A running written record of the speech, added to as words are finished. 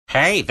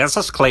Hey, this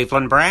is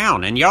Cleveland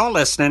Brown, and you're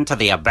listening to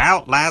the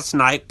About Last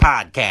Night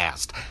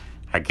podcast.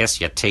 I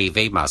guess your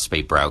TV must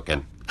be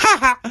broken.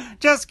 Ha ha!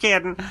 Just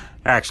kidding.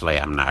 Actually,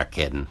 I'm not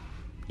kidding.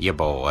 You're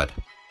bored.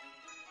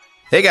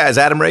 Hey guys,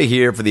 Adam Ray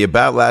here for the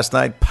About Last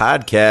Night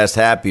podcast.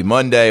 Happy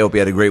Monday. Hope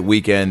you had a great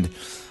weekend.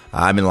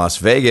 I'm in Las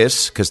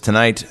Vegas because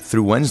tonight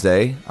through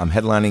Wednesday, I'm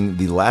headlining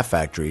the Laugh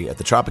Factory at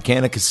the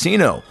Tropicana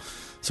Casino.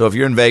 So if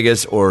you're in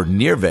Vegas or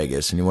near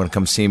Vegas and you want to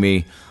come see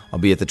me, I'll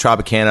be at the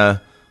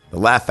Tropicana, the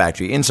Laugh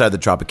Factory, inside the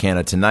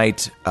Tropicana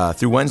tonight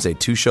through Wednesday.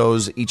 2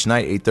 shows each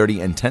night, 8:30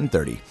 and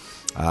 10:30.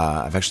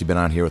 I've actually been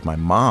on here with my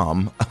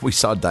mom. We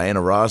saw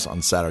Diana Ross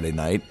on Saturday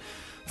night.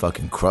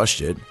 Fucking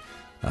crushed it.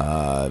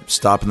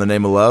 Stop in the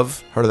Name of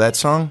Love. Heard of that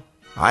song?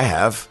 I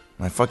have.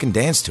 I fucking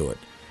danced to it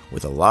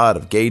with a lot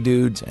of gay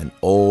dudes and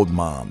old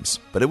moms.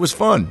 But it was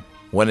fun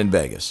when in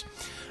Vegas.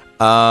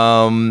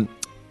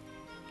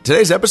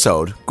 Today's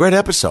episode,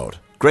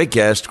 great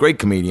guest, great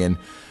comedian,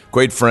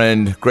 great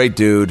friend, great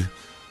dude.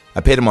 I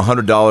paid him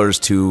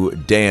 $100 to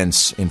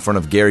dance in front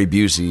of Gary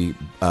Busey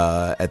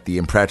at the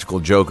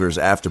Impractical Jokers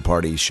after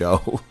party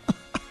show.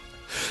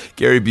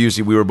 Gary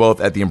Busey, we were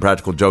both at the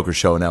Impractical Jokers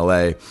show in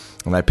L.A.,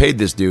 and I paid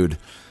this dude.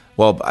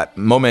 Well,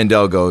 Mo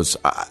Mandel goes,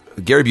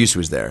 Gary Busey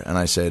was there, and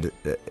I said,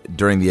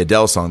 during the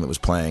Adele song that was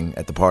playing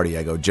at the party,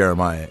 I go,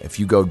 Jeremiah, if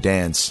you go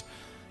dance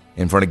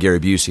in front of Gary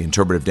Busey,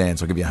 interpretive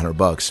dance, I'll give you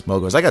 $100. Mo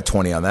goes, I got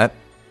 20 on that.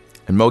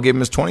 And Mo gave him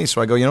his 20, so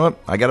I go, you know what?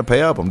 I got to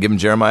pay up. I'm giving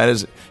Jeremiah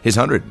his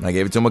 100. And I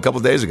gave it to him a couple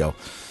of days ago.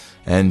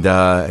 And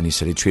he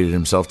said he treated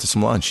himself to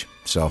some lunch.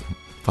 So,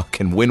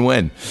 fucking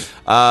win-win.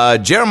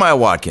 Jeremiah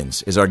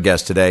Watkins is our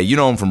guest today. You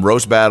know him from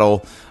Roast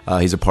Battle.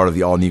 He's a part of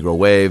the All Negro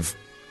Wave.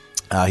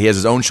 He has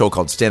his own show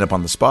called Stand Up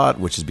on the Spot,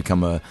 which has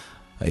become a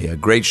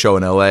great show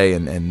in L.A.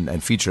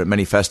 and featured at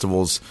many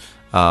festivals.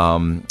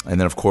 And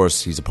then, of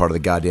course, he's a part of the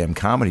goddamn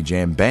Comedy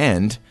Jam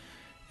band.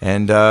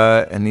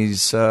 And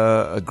he's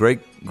a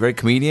great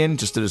comedian.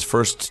 Just did his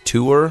first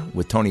tour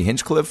with Tony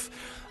Hinchcliffe.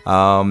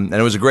 And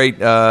it was a great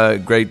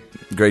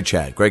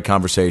chat, great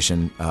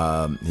conversation.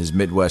 His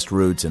Midwest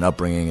roots and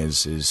upbringing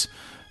is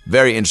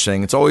very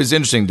interesting. It's always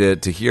interesting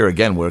to hear,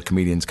 again, where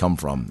comedians come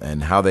from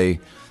and how they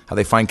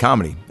find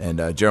comedy.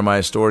 And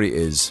Jeremiah's story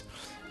is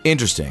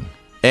interesting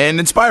and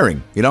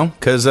inspiring, you know,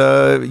 because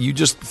you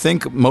just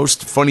think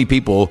most funny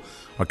people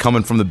are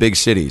coming from the big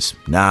cities.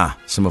 Nah,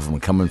 some of them are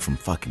coming from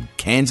fucking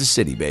Kansas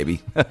City,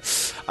 baby.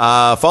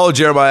 Follow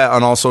Jeremiah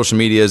on all social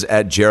medias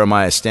at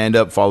Jeremiah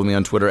Standup. Follow me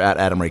on Twitter at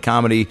Adam Ray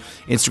Comedy.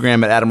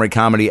 Instagram at Adam Ray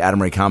Comedy,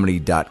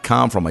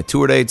 AdamRayComedy.com for all my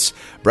tour dates.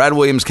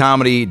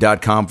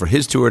 BradWilliamsComedy.com for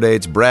his tour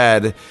dates.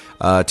 Brad,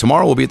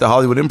 tomorrow we'll be at the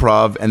Hollywood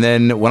Improv. And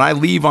then when I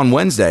leave on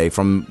Wednesday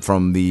from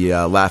the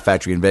Laugh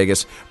Factory in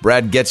Vegas,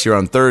 Brad gets here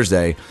on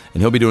Thursday,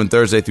 and he'll be doing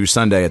Thursday through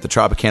Sunday at the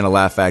Tropicana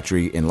Laugh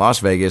Factory in Las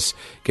Vegas.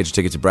 Get your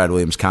tickets at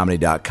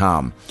BradWilliamsComedy.com.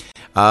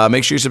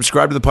 Make sure you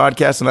subscribe to the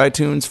podcast on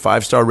iTunes,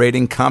 5-star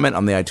rating, comment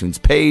on the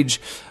iTunes page.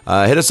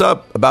 Hit us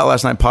up,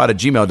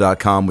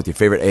 aboutlastnightpod@gmail.com with your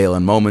favorite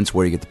ALN moments,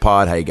 where you get the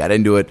pod, how you got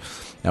into it,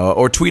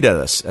 or tweet at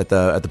us at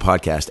the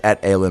podcast,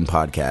 at ALN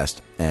Podcast.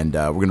 And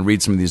we're going to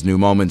read some of these new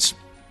moments.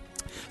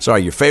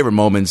 Sorry, your favorite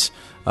moments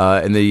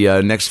in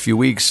the next few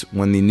weeks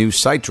when the new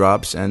site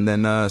drops, and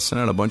then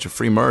send out a bunch of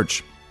free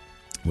merch,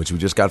 which we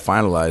just got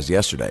finalized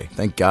yesterday.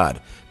 Thank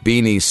God.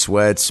 Beanies,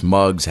 sweats,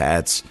 mugs,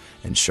 hats,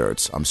 and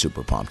shirts. I'm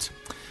super pumped.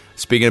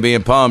 Speaking of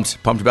being pumped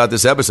about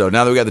this episode.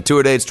 Now that we got the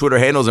tour dates, Twitter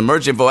handles, and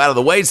merch info out of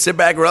the way, sit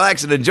back,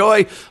 relax, and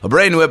enjoy a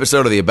brand new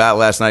episode of the About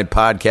Last Night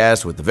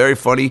podcast with the very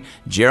funny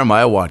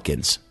Jeremiah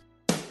Watkins.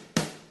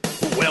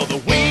 Well, the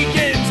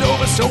weekend's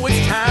over, so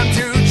it's time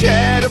to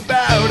chat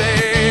about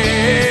it.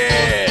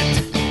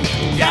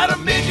 Got a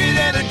midget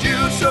and a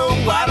Jew, so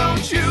why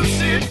don't you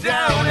sit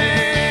down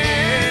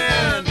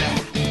and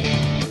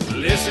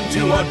listen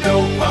to our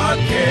dope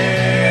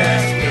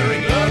podcast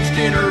during lunch,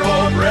 dinner,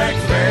 or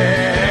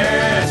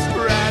breakfast.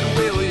 Brad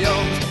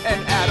Williams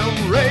and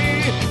Adam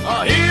Ray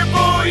are here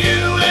for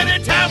you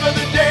any time of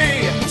the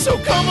day. So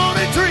come on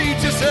and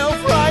treat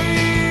yourself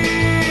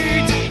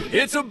right.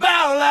 It's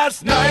About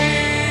Last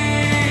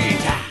Night.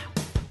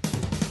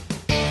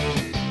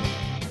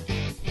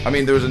 I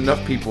mean, there was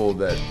enough people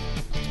that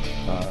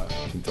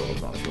you can throw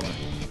those on if you want.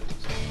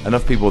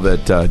 Enough people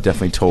that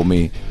definitely told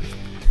me,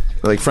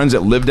 like friends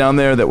that live down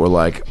there, that were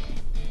like,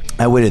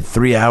 I waited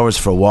 3 hours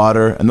for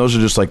water, and those are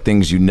just like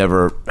things you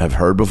never have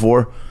heard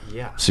before.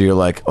 Yeah. So you're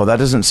like, oh, that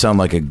doesn't sound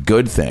like a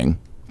good thing,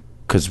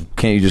 because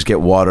can't you just get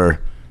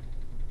water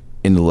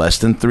in less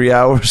than 3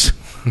 hours?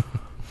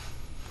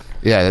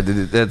 Yeah,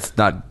 that's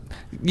not.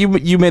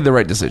 You made the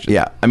right decision.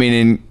 Yeah, I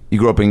mean, you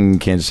grew up in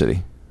Kansas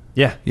City.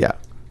 Yeah. Yeah.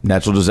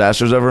 Natural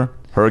disasters ever?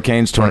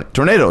 Hurricanes,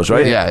 tornadoes,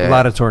 right? Yeah. A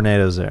lot of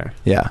tornadoes there.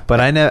 Yeah.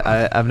 But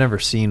I've never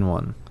seen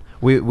one.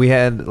 We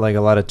had like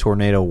a lot of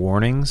tornado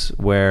warnings,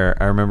 where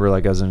I remember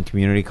like I was in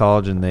community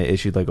college and they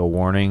issued like a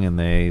warning, and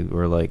they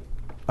were like,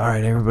 all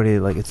right, everybody,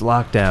 like it's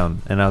lockdown.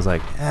 And I was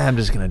like, I'm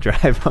just going to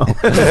drive home.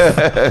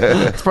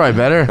 It's probably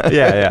better.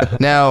 Yeah.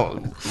 Now,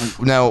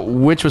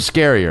 which was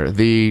scarier,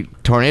 the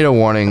tornado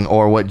warning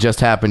or what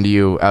just happened to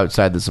you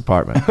outside this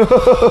apartment?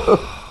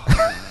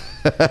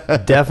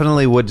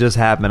 definitely would just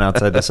happen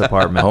outside this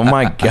apartment. Oh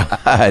my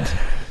God.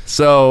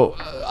 So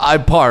I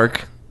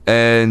park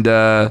and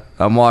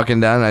I'm walking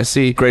down and I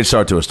see. Great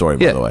start to a story,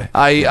 by the way.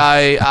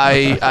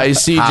 I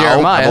see How? I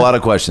Jeremiah. have a lot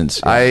of questions.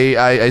 Yeah.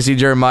 I see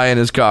Jeremiah in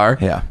his car.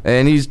 Yeah.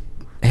 And he's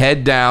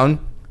head down,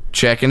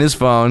 checking his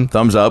phone.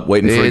 Thumbs up,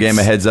 waiting for a game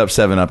of Heads Up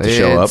 7-Up to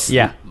show up.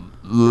 Yeah.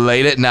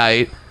 Late at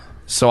night.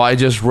 So I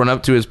just run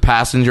up to his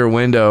passenger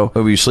window.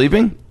 Were you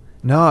sleeping?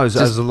 No, I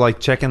was like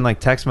checking like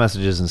text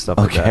messages and stuff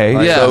like that. Okay.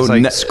 Like, Yeah. I was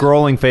like So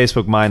scrolling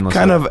Facebook mindlessly.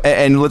 Kind of,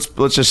 and let's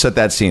just set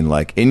that scene.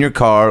 Like in your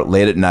car,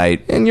 late at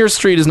night. And your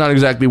street is not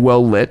exactly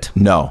well lit.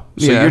 No.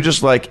 So Yeah. you're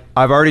just like,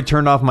 I've already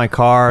turned off my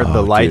car.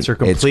 The lights dude, are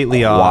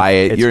completely it's off.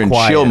 quiet. You're in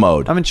chill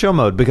mode. I'm in chill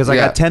mode because I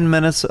Yeah. got 10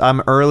 minutes.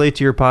 I'm early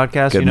to your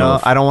podcast. Good you know,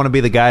 move. I don't want to be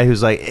the guy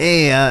who's like,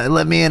 hey,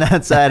 let me in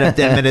outside. I'm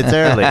 10 minutes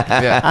early.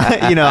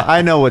 Yeah. You know,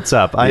 I know what's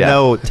up. I Yeah.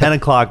 know 10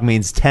 o'clock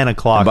means 10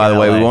 o'clock. by the in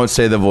way, LA. we won't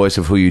say the voice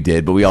of who you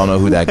did, but we all know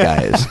who that guy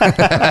is.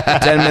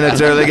 10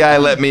 minutes early guy,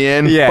 let me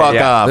in. Yeah, Fuck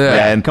yeah. off, Yeah.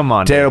 man. Come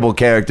on, dude. Terrible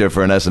character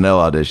for an SNL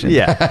audition.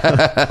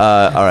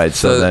 Yeah. All right,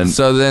 so then.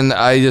 So then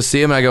I just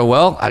see him and I go,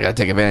 well, I gotta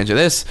take advantage of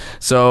this.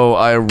 So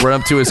I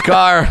run up to his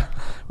car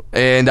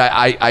and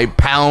I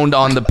pound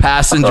on the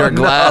passenger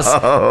glass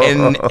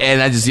and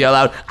I just yell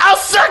out, I'll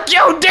suck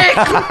your dick.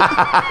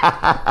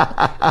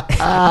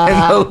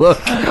 And the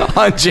look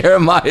on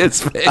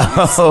Jeremiah's face.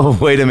 Oh,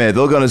 wait a minute.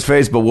 The look on his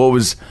face, but what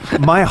was.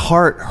 My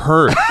heart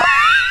hurt.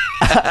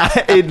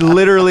 It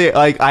literally,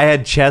 like, I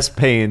had chest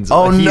pains.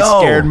 Oh, He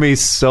no. scared me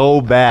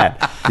so bad.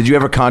 Did you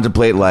ever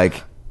contemplate,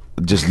 like,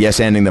 just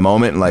yes-ending the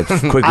moment and, like,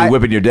 quickly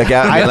whipping your dick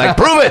out and being like,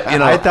 prove it? You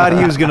know? I thought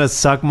he was going to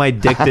suck my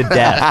dick to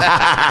death.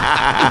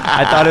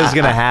 I thought it was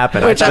going to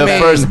happen. Which, I the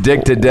mean, first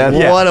dick to death.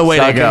 What a way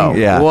to sucking? go.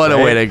 Yeah. What a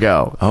way to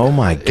go. Oh,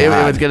 my God. It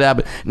was going to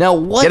happen. Now,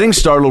 what? Getting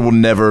startled will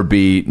never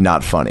be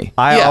not funny.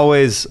 I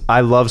Yeah.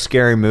 I love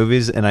scary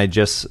movies, and I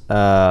just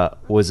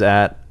was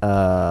at,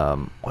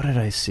 what did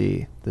I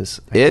see?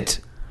 It?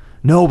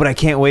 No, but I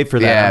can't wait for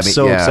that. Yeah, I'm me-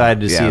 so yeah, excited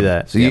to yeah. see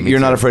that. So Yeah, me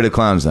you're not too. afraid of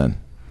clowns then?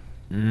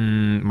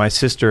 My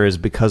sister is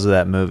because of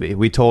that movie.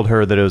 We told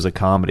her that it was a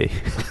comedy.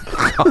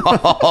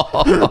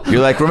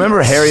 You're like,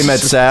 remember Harry Met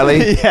Sally?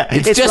 Yeah,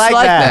 It's just like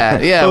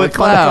that. Yeah, but with with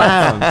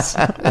clowns.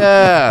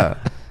 Yeah.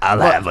 I'll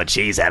have what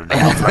she's having.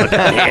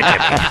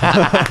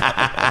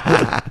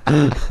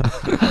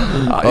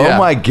 Oh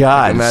my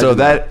God! Imagine So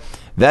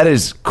that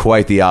is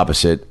quite the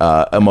opposite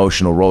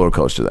emotional roller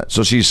coaster. Then,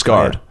 so she's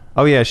scarred.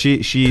 Oh yeah, she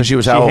 'Cause she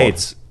was how old?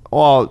 hates.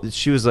 Well,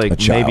 she was like A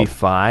child. maybe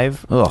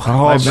 5. Ugh.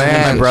 my,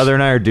 man. my brother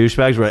and I are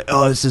douchebags. We're like,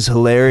 oh, this is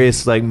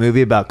hilarious, like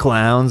movie about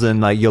clowns,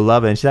 and like you'll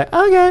love it. And she's like,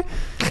 okay.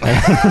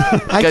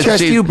 I 'Cause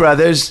trust she- you,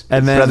 brothers.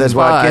 And then brothers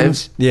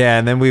Watkins. Yeah,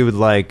 and then we would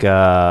like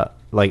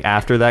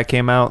after that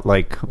came out,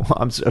 like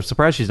I'm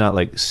surprised she's not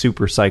like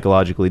super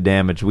psychologically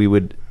damaged. We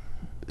would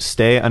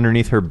stay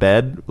underneath her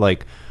bed,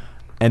 like.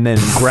 And then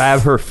grab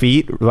her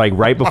feet like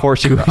right before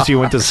she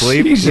went to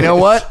sleep. You know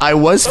what? I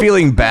was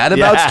feeling bad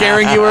about Yeah.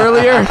 scaring you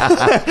earlier.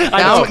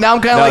 Now I'm kind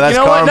of No, like, that's you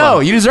know what? karma. No,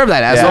 you deserve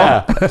that, asshole.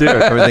 Yeah, dude.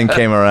 Everything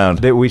came around.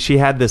 She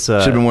had this.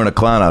 Should have been wearing a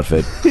clown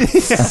outfit.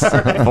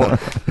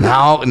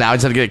 Now I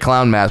just have to get a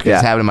clown mask because Yeah.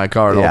 it's having in my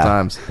car at all Yeah.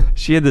 times.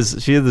 She had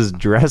this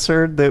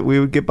dresser that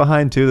we would get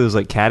behind too. There was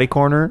like catty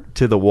corner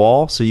to the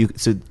wall, so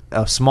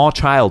a small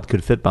child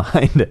could fit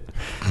behind it,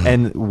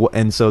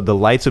 and so the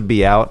lights would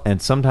be out,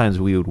 and sometimes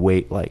we would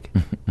wait like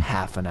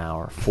half an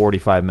hour,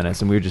 45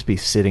 minutes, and we would just be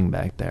sitting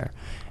back there,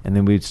 and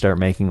then we'd start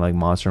making like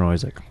monster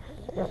noise, like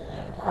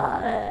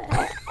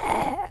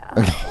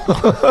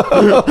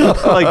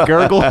like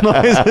gurgle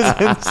noises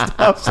and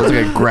stuff. Sounds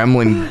like a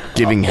gremlin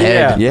giving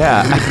head.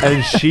 Yeah.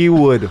 And she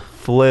would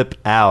flip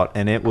out,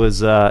 and it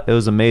was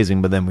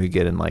amazing. But then we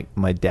get in, like,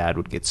 my dad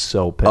would get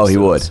so pissed. Oh, he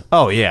at would? us.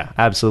 Oh yeah,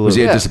 absolutely. Was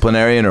he a Yeah.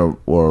 disciplinarian or?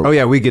 Oh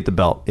yeah, we get the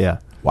belt. Yeah,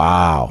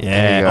 Wow.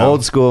 yeah, you go.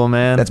 old school,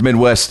 man. That's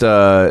Midwest.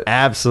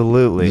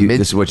 Absolutely.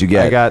 This is what you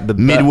get. I got the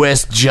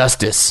Midwest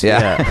Justice.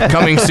 Yeah.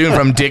 Coming soon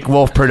from Dick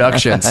Wolf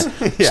Productions.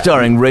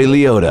 Starring Ray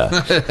Liotta.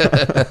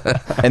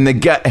 And the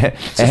guy.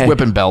 just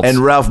whipping belts. And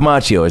Ralph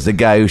Macchio is the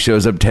guy who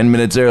shows up 10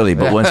 minutes early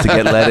but wants to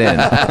get let in.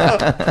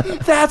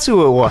 That's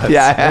who it was.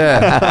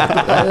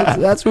 Yeah.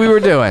 That's what we were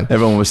doing.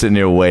 Everyone was sitting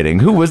there waiting.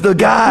 Who was the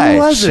guy? Who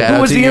was it? Shout Who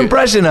out was to the you.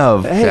 impression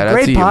of? Hey, Shout out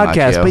great to you,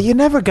 podcast, Macchio. but you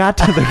never got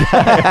to the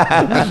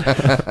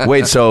guy.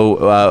 Wait,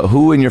 so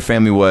who in your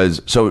family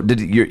was? So did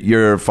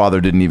your father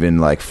didn't even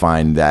like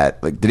find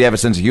that? Like, did he have a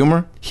sense of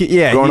humor?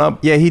 Growing up?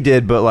 Yeah, he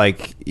did, but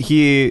like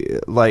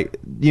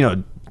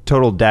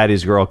total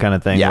daddy's girl kind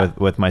of thing Yeah.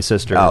 with my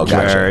sister. Oh, gotcha.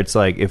 Where it's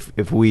like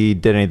if we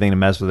did anything to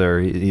mess with her,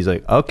 he's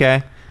like,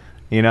 okay,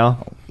 you know.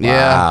 Yeah.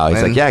 Wow. He's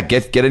and- like, yeah,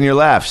 get in your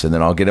laughs, and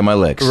then I'll get in my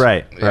licks.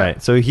 Right,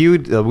 right. So he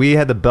would. We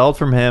had the belt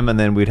from him, and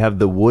then we'd have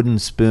the wooden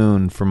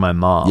spoon from my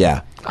mom.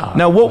 Yeah.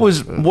 Now, what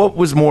was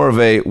more of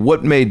a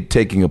what made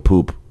taking a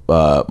poop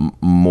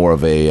more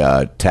of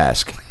a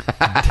task?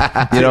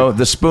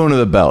 The spoon or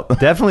the belt?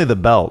 Definitely the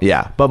belt.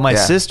 Yeah. But my Yeah.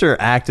 sister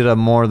acted up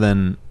more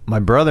than my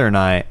brother and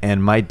I.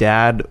 And my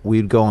dad,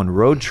 we'd go on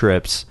road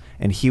trips,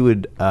 and he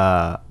would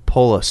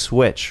pull a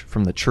switch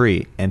from the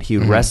tree, and he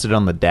would rest it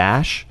on the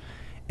dash.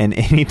 And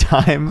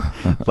anytime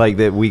like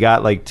that we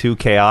got like too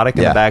chaotic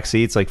in the back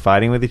seats, like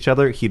fighting with each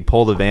other, he'd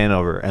pull the van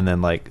over and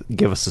then like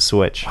give us a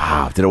switch.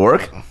 Wow, did it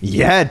work?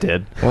 Yeah, it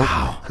did.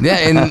 Wow. Yeah,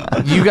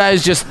 and you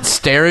guys just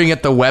staring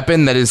at the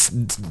weapon that is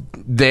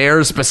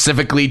there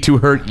specifically to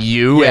hurt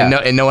you,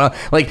 and no one else.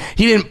 Like,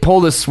 he didn't pull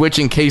the switch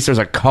in case there's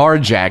a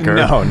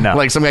carjacker. No.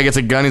 Like, some guy gets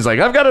a gun, he's like,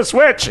 I've got a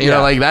switch. You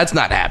know, like, that's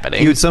not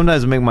happening. He would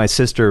sometimes make my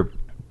sister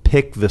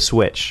pick the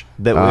switch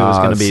that it was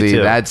going to be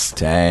too. That's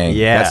dang.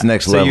 Yeah, that's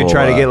next level. So you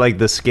try to get like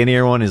the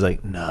skinnier one. He's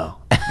like, no.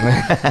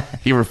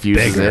 he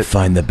refuses it.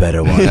 Find the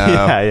better one.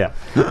 Yeah.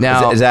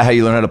 Now, Is that how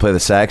you learn how to play the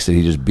sax? Did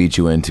he just beat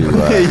you into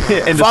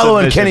Into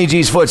following submission. Kenny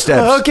G's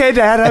footsteps? Okay,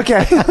 Dad.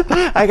 Okay,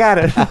 I got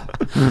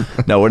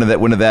it. No, when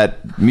did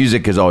that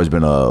music has always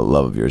been a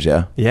love of yours?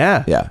 Yeah,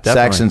 Yeah, yeah. definitely.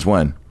 Sax since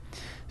when?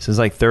 Since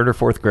like 3rd or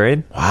 4th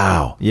grade.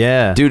 Wow.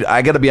 Yeah, Dude,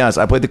 I got to be honest.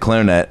 I played the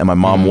clarinet, and my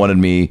mom wanted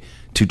me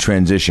to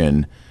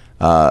transition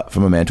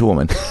from a man to a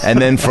woman,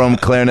 and then from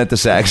clarinet to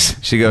sax.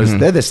 She goes,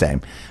 "They're the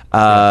same,"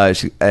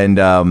 and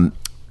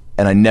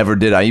I never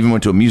did. I even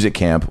went to a music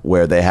camp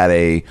where they had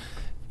a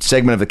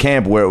segment of the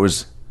camp where it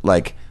was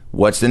like,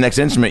 "What's the next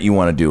instrument you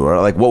want to do?" or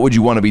like, "What would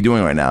you want to be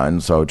doing right now?"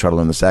 And so I would try to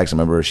learn the sax. I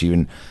remember she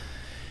even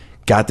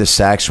got the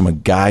sax from a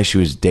guy she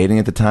was dating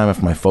at the time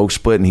after my folks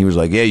split, and he was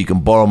like, "Yeah, you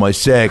can borrow my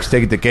sax,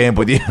 take it to camp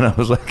with you." And I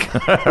was like,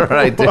 "All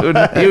right, dude."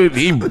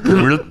 he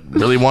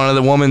really wanted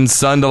the woman's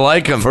son to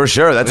like him. For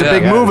sure, that's a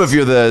big move if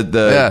you're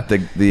the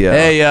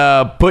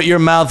Hey, put your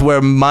mouth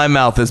where my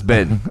mouth has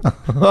been.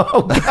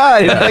 Oh God,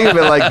 I didn't think of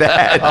it like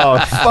that. Oh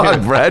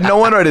fuck, Brad. No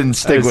wonder I didn't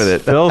stick with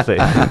it. Filthy.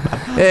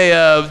 Hey,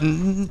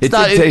 It did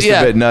taste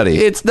a bit nutty.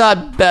 It's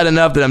not bad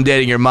enough that I'm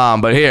dating your mom,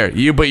 but here,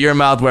 you put your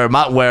mouth where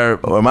my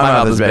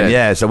mouth has been.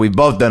 Yeah, so we've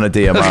both done it to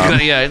you, Mom.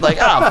 Yeah, it's like,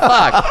 oh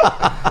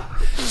fuck.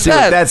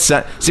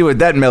 See what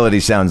that melody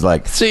sounds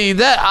like. See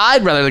that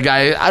I'd rather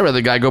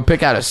the guy go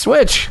pick out a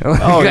switch.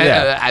 Oh,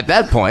 yeah. At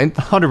that point,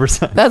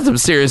 100%. that's some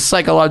serious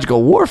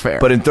psychological warfare.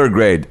 But in 3rd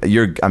grade,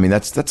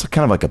 that's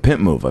kind of like a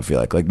pimp move. I feel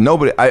like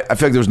nobody. I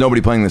feel like there was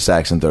nobody playing the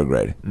sax in 3rd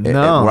grade.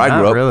 No, where I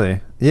grew not up,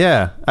 really.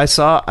 Yeah, I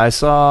saw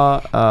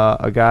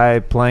a guy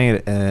playing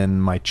it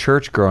in my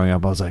church growing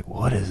up. I was like,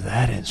 "What is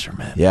that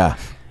instrument?" Yeah.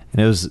 And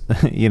it was,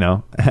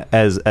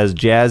 as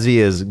jazzy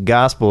as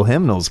gospel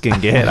hymnals can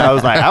get. I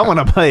was like, I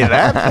want to play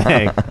that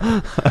thing.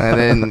 And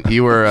then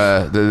you were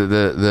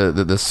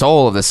the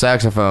soul of the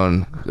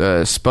saxophone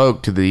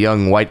spoke to the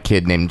young white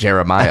kid named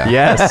Jeremiah.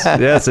 Yes,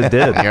 it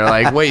did. And you're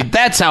like, wait,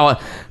 that's why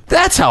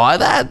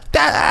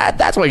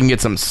I can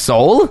get some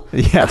soul.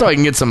 Yeah. That's why I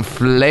can get some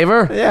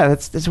flavor. Yeah,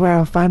 that's where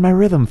I'll find my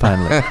rhythm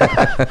finally.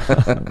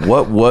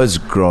 What was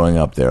growing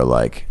up there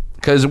like?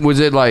 Because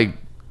was it like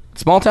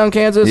small town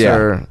Kansas Yeah.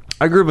 or?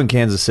 I grew up in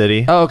Kansas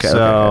City. Oh, okay.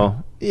 So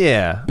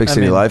yeah, Big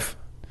city life?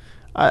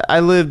 I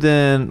lived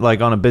in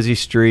like on a busy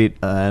street,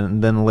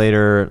 and then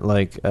later,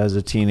 like as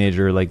a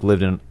teenager, like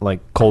lived in like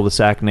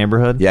cul-de-sac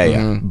neighborhood. Yeah.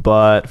 Mm-hmm.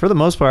 But for the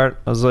most part,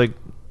 I was like,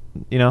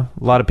 a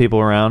lot of people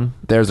around.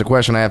 There's a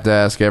question I have to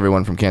ask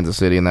everyone from Kansas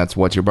City, and that's,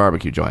 what's your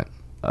barbecue joint?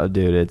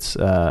 Dude, it's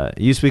it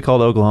used to be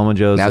called Oklahoma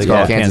Joe's. Now it's They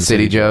called got Kansas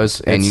City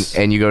Joe's, and It's-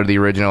 you go to the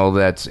original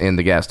that's in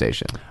the gas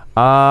station.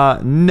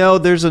 No,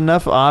 there's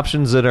enough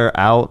options that are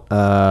out.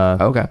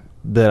 Okay.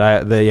 That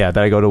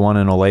I go to one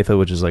in Olathe,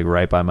 which is like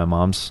right by my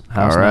mom's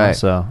house. All Now, right.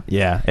 so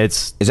yeah,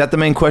 it's Is that the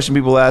main question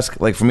people ask?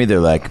 Like for me, they're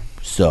like,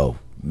 "So,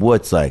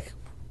 what's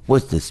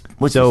this?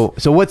 so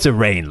what's the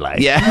rain like?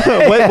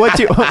 Yeah. what's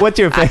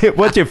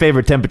your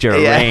favorite temperature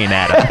of rain,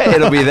 Adam?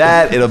 It'll be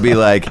that. It'll be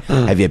like,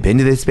 have you been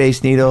to the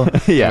Space Needle?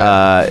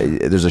 Yeah.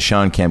 There's a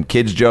Sean Kemp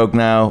Kids joke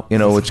now,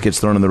 which gets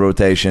thrown in the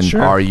rotation.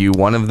 Sure. Are you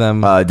one of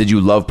them? Did you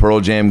love Pearl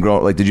Jam?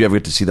 Did you ever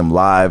get to see them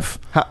live?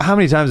 How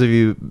many times have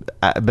you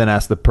been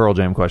asked the Pearl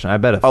Jam question? I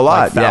bet A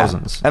lot, like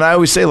thousands. Yeah. And I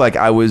always say, like,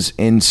 I was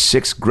in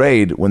 6th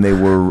grade when they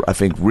were, I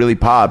think, really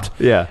popped.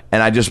 Yeah.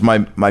 And I just my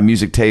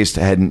music taste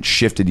hadn't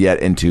shifted yet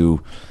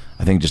into,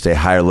 I think, just a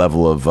higher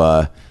level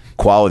of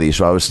quality.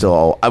 So I was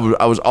still I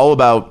was all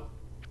about.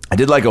 I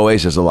did like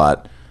Oasis a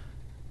lot,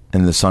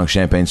 and the song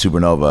Champagne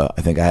Supernova,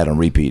 I think I had on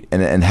repeat.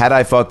 And had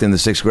I fucked in the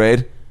 6th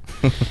grade,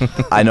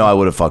 I know I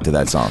would have fucked to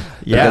that song.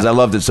 Yeah. Because I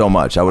loved it so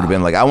much. I would have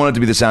been like, I want it to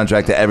be the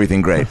soundtrack to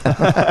everything great.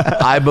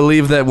 I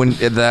believe that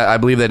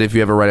if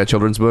you ever write a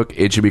children's book,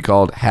 it should be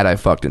called "Had I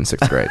Fucked in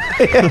 6th Grade."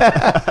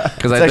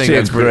 Because I think actually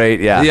that's a great,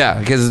 yeah. Yeah,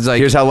 because it's like,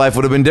 Here's how life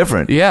would have been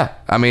different. yeah.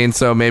 I mean,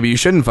 so maybe you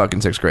shouldn't fuck in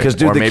 6th grade, Because,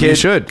 dude, or the maybe kid, you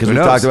should. because Who we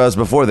knows? talked about this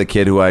before. The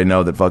kid who I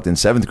know that fucked in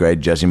 7th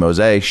grade, Jesse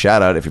Mose.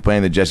 Shout out if you're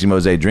playing the Jesse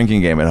Mose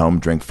drinking game at home.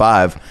 Drink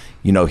 5.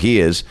 You know he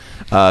is,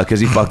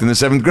 because he fucked in the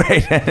 7th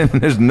grade, and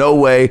there's no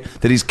way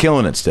that he's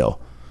killing it still.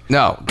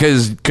 No,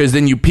 because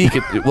then you peak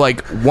at,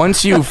 like,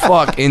 once you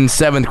fuck in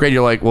 7th grade,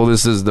 you're like, well,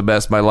 this is the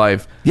best of my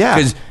life. Yeah.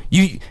 Because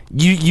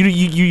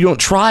you don't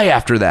try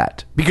after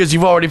that because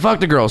you've already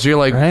fucked a girl. So you're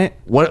like, Right.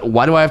 what?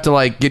 Why do I have to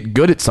like get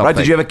good at something? Right?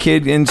 Did you have a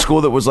kid in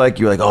school that was like,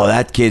 you're like, oh,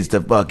 that kid's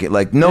the bucket.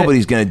 Like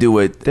nobody's gonna do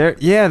it.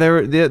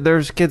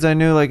 There's kids I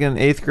knew like in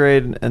 8th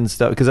grade and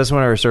stuff because that's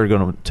when I started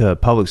going to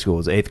public school.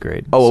 Was 8th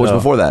grade. Oh, what was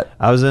before that?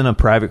 I was in a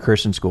private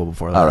Christian school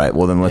before that. All right.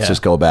 Well, then let's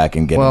just go back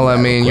and get. Well, into I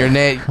that mean,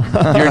 real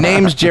quick. your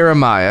name's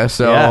Jeremiah,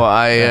 so Yeah.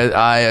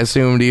 I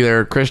assumed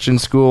either Christian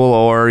school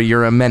or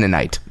you're a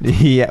Mennonite.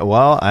 Yeah,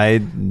 well, I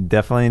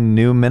definitely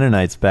knew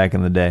Mennonites back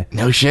in the day.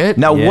 No shit.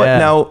 Now what?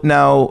 Yeah.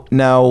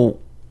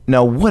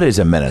 Now what is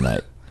a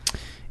Mennonite?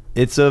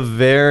 It's a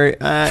very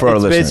For our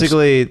it's listeners.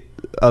 basically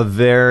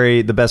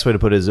the best way to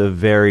put it is a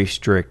very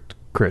strict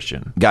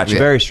Christian. Gotcha.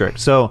 Very strict.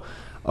 So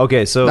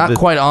so Not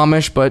quite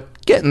Amish, but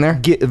getting there.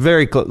 get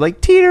very close, like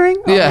teetering.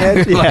 on Yeah, the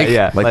edge. like-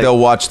 yeah. Like they'll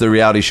watch the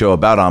reality show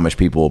about Amish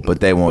people, but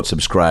they won't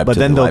subscribe. but to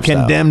then the they'll lifestyle.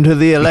 condemn to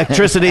the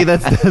electricity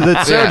that's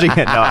surging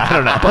it. No, I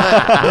don't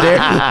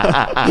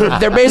know.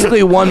 They're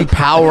basically one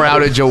power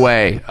outage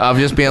away of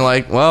just being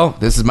like, well,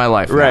 this is my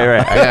life. now.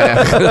 Right.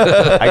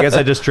 Yeah. I guess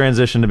I just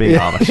transitioned to being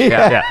Amish.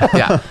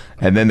 Yeah.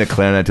 And then the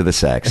clarinet to the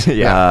sax.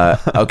 Yeah.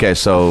 Okay.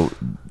 So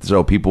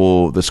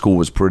people, the school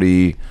was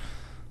pretty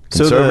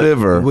So conservative,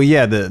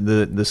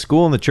 the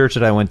school and the church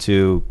that I went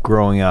to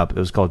growing up, it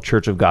was called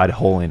Church of God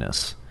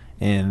Holiness,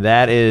 and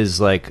that is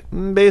like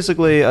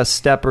basically a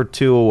step or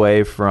two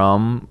away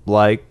from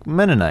like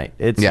Mennonite.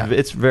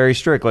 It's very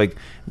strict. Like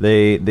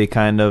they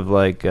kind of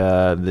like they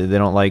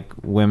don't like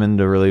women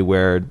to really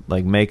wear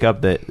like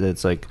makeup.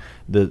 That's like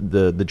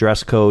the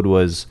dress code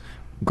was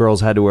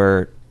girls had to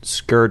wear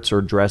skirts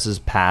or dresses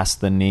past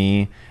the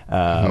knee.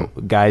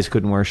 Guys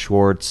couldn't wear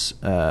shorts.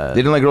 they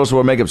didn't like girls to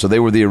wear makeup, so they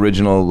were the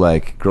original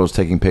like girls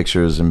taking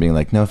pictures and being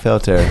like, no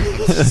filter.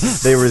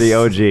 They were the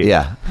OG.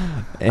 Yeah.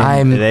 And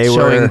I'm they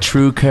showing were,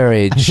 true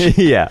courage.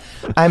 yeah.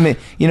 I mean,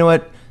 you know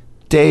what?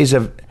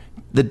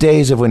 The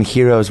days of when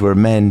heroes were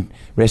men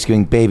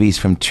rescuing babies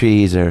from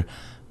trees or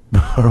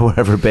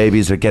wherever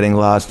babies are getting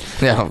lost.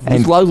 Yeah, and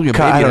who's lost a baby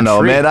I in don't a know,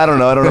 tree? man. I don't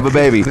know. I don't have a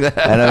baby, and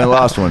I haven't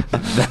lost one.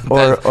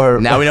 Or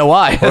now we know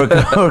why.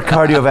 or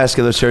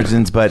cardiovascular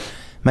surgeons. But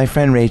my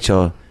friend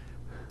Rachel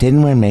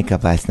didn't wear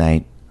makeup last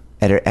night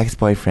at her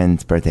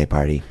ex-boyfriend's birthday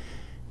party,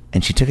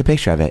 and she took a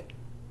picture of it,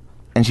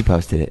 and she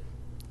posted it.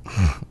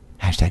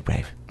 Hashtag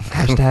brave.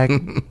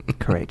 Hashtag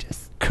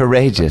courageous.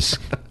 Courageous.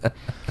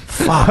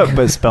 Fuck.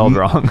 But spelled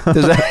wrong.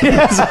 Does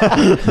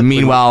that,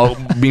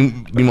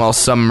 Meanwhile,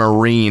 some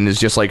Marine is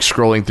just like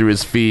scrolling through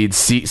his feed,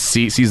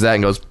 sees that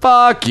and goes,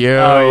 "Fuck you!"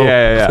 Oh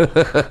yeah.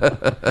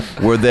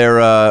 were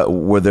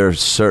there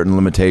certain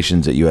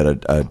limitations that you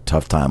had a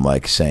tough time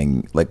like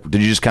saying, like,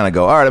 did you just kind of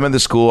go, all right, I'm in the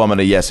school, I'm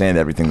gonna yes and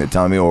everything they're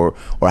telling me, or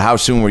how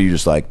soon were you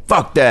just like,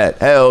 fuck that,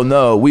 hell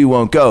no, we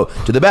won't go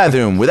to the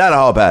bathroom without a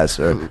hall pass?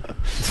 Or,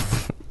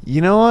 You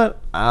know what?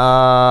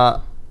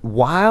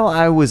 While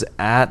I was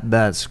at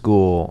that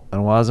school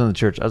and while I was in the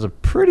church, I was a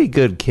pretty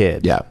good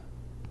kid. yeah,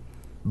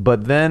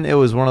 But then it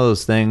was one of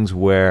those things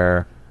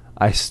where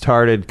I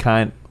started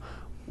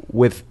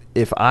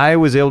if I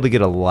was able to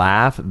get a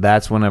laugh,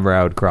 that's whenever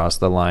I would cross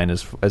the line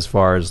as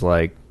far as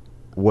like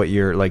what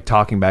you're like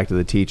talking back to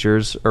the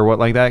teachers or what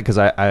like that, because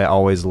I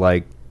always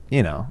like,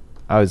 I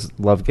always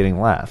loved getting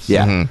laughs.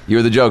 yeah. You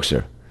were the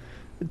jokester.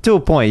 To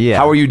a point, yeah.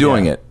 How were you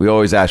doing Yeah. it? We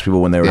always ask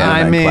people when they were in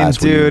I that mean,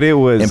 class. Were you dude, it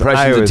was- impressions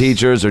I of was-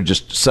 teachers, or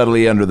just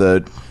subtly under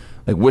the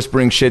like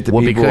whispering shit to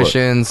Whoopee people.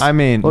 cushions. I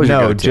mean, What was your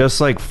no, go-to? just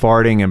like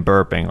farting and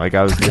burping. Like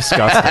I was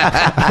disgusting.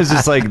 I was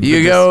just like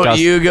You go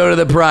to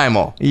the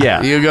primal.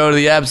 Yeah. You go to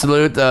the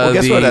absolute. Well,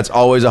 guess what? That's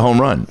always a home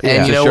run. and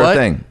It's you a know sure what?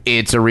 thing.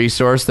 It's a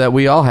resource that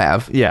we all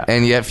have. Yeah.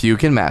 And yet few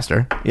can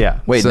master. Yeah.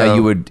 Wait, So- now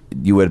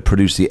you would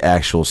produce the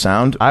actual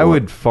sound? I or-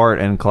 would fart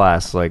in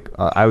class. Like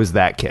I was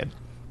that kid.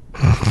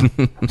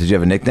 Did you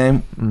have a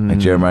nickname? Like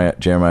Jeremiah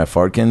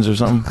Fartkins or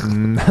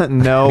something?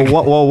 No,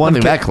 one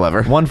Nothing that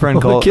clever. One friend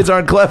Well, called the kids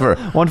aren't clever.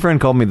 One friend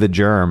called me the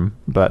Germ,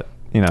 but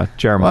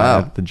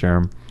Jeremiah Wow. the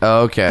Germ.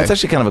 Okay. That's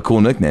actually kind of a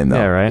cool nickname, though.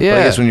 Yeah, right? But I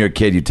Yeah. guess when you're a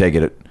kid, you take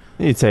it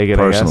You take it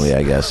personally,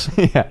 I guess.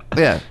 yeah.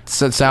 yeah.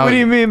 So it sounds. What do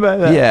you mean by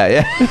that?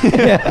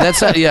 Yeah.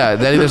 That's yeah.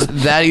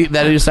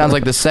 That just sounds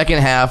like the second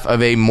half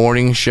of a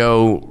morning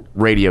show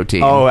radio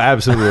team. Oh,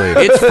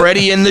 absolutely. It's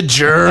Freddie and the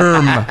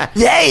Germ.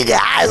 Hey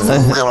guys,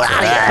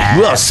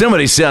 Well,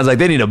 somebody sounds like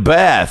they need a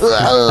bath.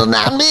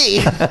 not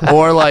me.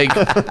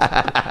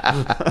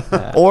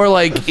 or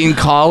like in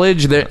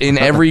college, in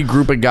every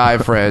group of guy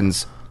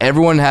friends,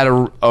 everyone had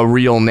a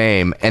real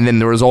name, and then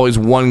there was always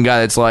one guy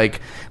that's like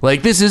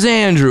this is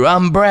Andrew,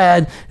 I'm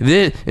Brad,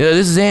 this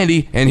is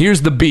Andy, and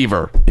here's the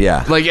Beaver.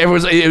 Yeah. Like it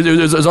was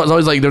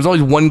always like there's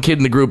always one kid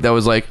in the group that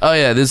was like, oh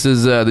yeah, this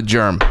is the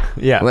Germ.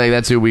 Yeah. like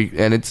that's who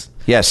and it's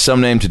Yeah,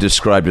 some name to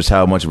describe just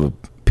how much of a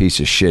piece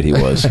of shit he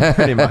was.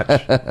 Pretty much.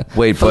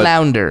 Wait, but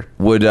Flounder.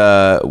 would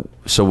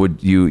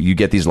you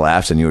get these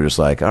laughs and you were just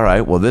like, all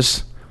right, well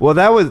this. Well,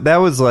 that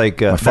was like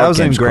fart that was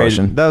in game's grade.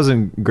 crushing. That was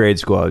in grade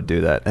school. I would do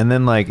that, and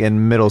then like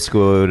in middle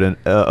school, it would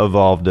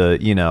evolve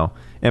to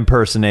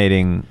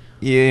impersonating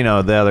the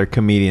other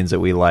comedians that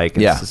we like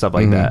and Yeah. stuff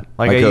like that.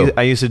 Like Like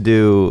I who? used to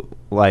do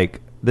like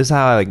this is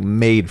how I like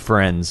made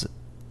friends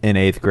in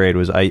 8th grade.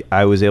 Was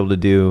I was able to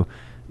do,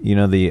 you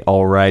know, the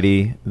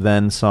Alrighty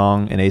Then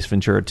song in Ace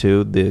Ventura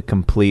 2, the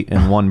complete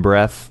in one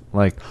breath,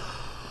 like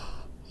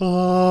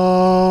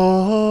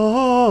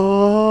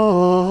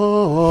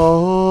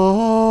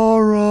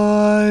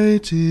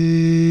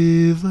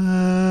Alrighty Then.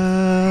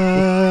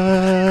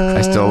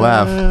 I still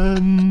laugh.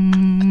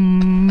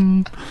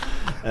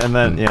 And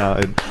then, you know,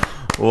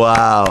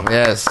 Wow.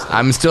 Yes,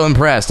 I'm still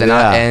impressed, and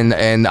Yeah.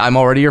 and I'm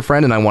already your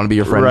friend, and I want to be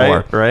your friend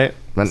more. right.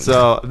 But-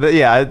 So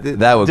yeah,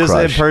 That would just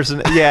crush. in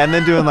person. Yeah, and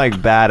then doing like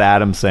bad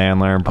Adam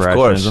Sandler impressions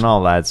course. and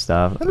all that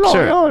stuff.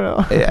 Sure.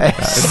 No.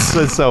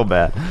 It's so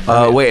bad.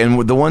 Wait,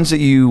 and the ones that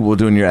you will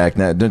do in your act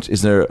now,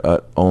 is there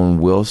Owen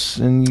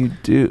Wilson you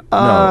do?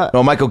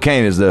 No, Michael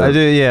Caine is the... I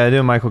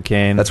do Michael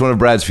Caine. That's one of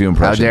Brad's few How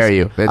impressions. dare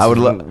you? It's I would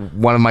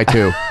one of my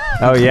two.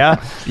 Oh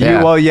yeah?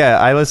 Yeah. Well, yeah.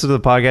 I listen to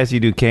the podcast. You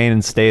do Kane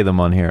and Statham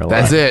on here. A lot.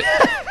 That's it.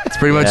 That's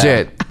pretty much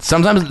Yeah. it.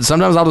 Sometimes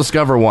I'll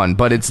discover one,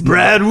 but it's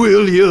Brad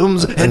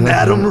Williams and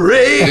Adam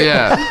Ray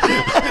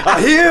yeah. are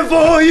here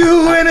for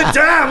you any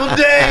time of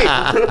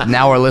day.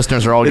 Now our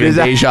listeners are all getting is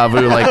a- deja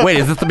vu. Like, wait,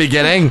 is this the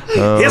beginning?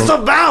 It's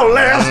about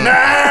last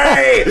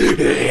night.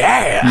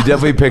 Yeah. You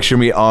definitely picture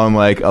me on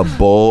like a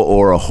bull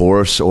or a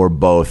horse or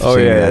both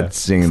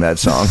singing that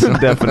song.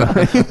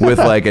 Definitely. With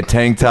like a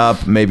tank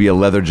top, maybe a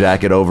leather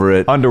jacket over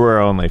it. Underwear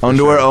only. for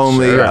Underwear sure.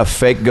 only, Sure. a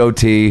fake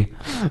goatee,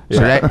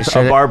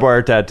 A barbed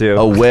wire tattoo.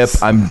 a whip.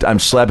 I'm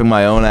slapping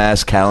my own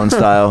ass, Callan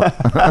style.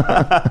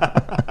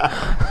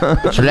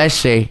 So let's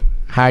see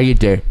how you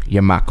do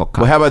your Michael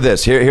Caine. Well, how about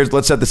this? Here's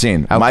let's set the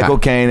scene. Okay. Michael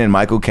Caine and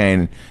Michael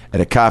Caine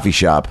at a coffee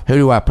shop. Who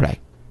do I play?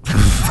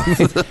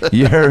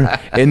 You're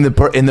in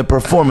the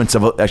performance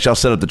of. I shall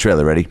set up the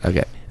trailer. Ready?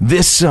 Okay.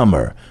 This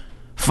summer,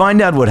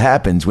 find out what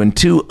happens when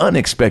two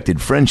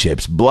unexpected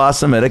friendships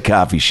blossom at a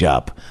coffee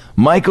shop.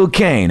 Michael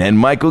Caine and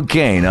Michael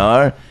Caine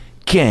are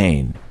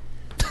Caine.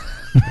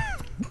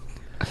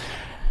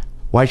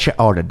 What's your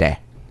order there?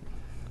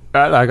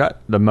 I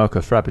got the mocha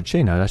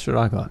frappuccino. That's what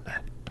I got.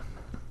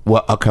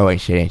 What a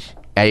coincidence.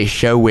 That is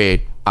so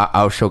weird. I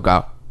also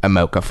got a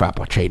mocha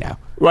frappuccino.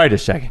 Wait a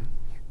second.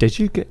 Did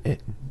you get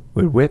it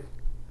with whip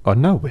or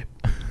no whip?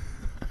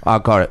 I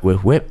got it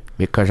with whip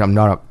because I'm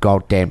not a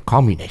goddamn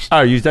communist.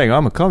 Oh, you think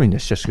I'm a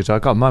communist just because I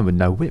got mine with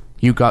no whip?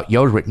 You got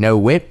yours with no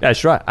whip?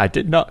 That's right. I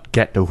did not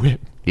get the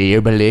whip. Do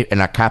you believe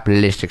in a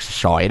capitalistic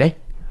society?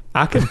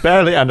 I can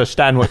barely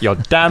understand what you're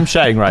damn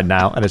saying right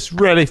now, and it's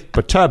really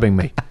perturbing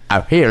me.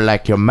 I hear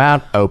like your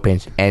mouth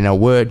opens and a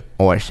word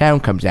or a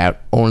sound comes out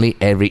only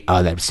every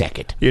other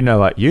second. You know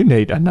what? You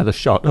need another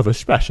shot of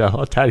espresso.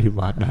 I'll tell you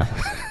right now.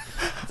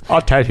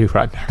 I'll tell you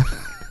right now.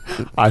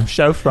 I'm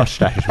so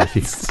frustrated with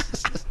you.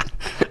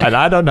 And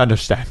I don't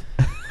understand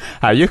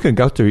how you can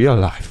go through your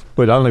life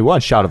with only one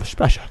shot of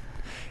espresso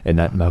in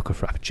that mocha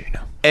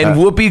frappuccino. And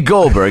Whoopi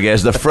Goldberg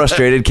as the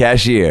frustrated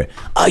cashier.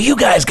 Are you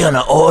guys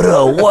gonna order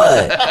or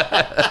what?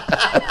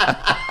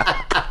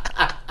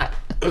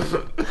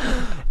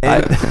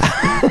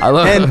 I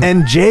love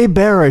And Jay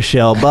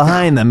Baruchel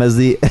behind them as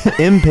the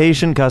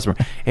impatient customer.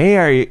 Hey,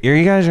 are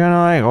you guys gonna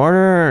like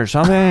order or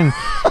something?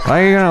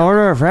 Are you gonna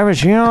order a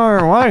frappuccino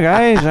or what,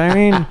 guys? I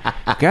mean,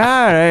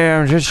 God,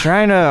 I'm just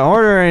trying to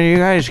order, and you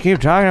guys keep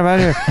talking about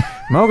your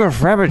mocha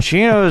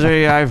frappuccinos.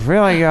 I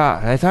feel like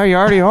I thought you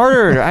already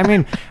ordered. I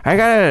mean, I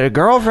got a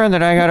girlfriend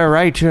that I gotta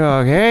write to.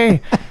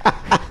 Okay.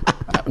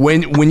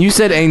 when you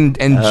said and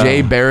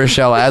Jay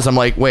Baruchel as, I'm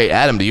like, wait,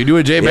 Adam, do you do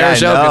a Jay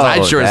Baruchel? Because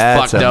I sure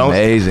as fuck don't.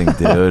 Amazing,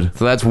 dude.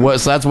 So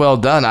that's well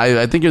done.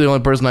 I think you're the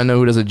only person I know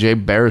who does a Jay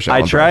Baruchel.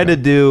 I try to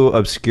do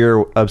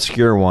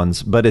obscure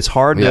ones, but it's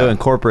hard to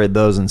incorporate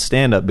those in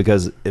stand up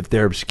because if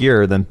they're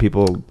obscure, then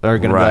people are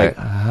gonna be like,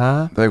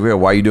 huh? Like,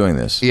 why are you doing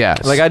this? Yeah.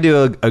 Like I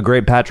do a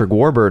great Patrick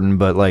Warburton,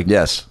 but like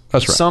Yes.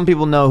 That's right. some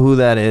people know who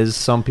that is,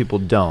 some people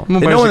don't.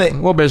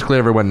 Basically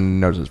everyone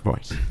knows his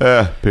voice.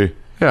 P.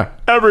 Yeah.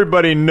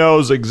 Everybody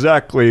knows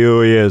exactly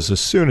who he is as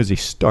soon as he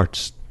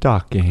starts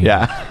talking.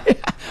 Yeah.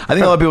 I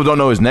think a lot of people don't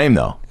know his name,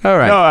 though. All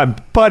right. No, I'm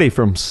Buddy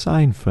from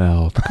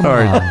Seinfeld. Come All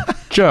on. right.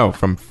 Joe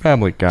from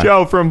Family Guy.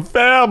 Joe from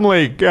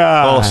Family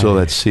Guy. Also,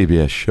 that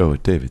CBS show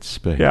at David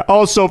Spade. Yeah,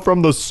 also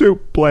from the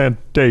Soup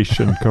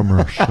Plantation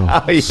commercial.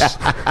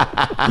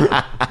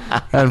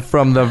 And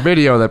from the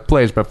video that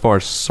plays before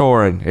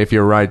Soarin', if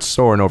you ride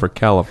Soarin' over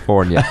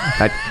California,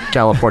 that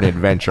California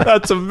adventure.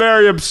 That's a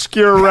very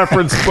obscure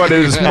reference, but it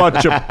is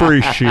much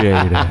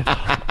appreciated.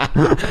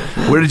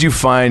 Where did you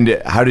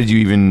find? How did you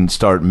even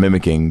start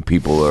mimicking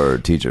people or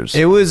teachers?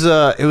 It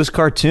was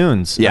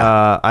cartoons.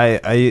 Yeah.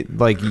 I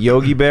like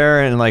Yogi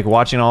Bear and like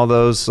watching all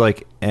those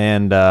like,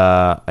 and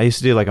I used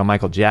to do like a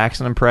Michael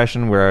Jackson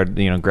impression where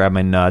I'd grab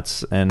my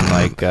nuts and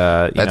like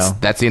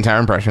That's the entire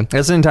impression.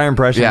 that's the entire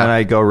impression. Yeah. And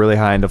I go really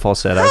high into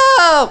falsetto.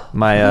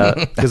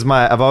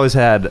 I've always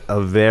had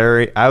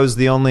I was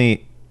the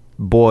only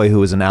boy who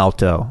was an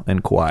alto in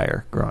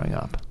choir growing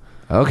up.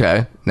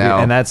 Okay. Now,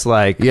 and that's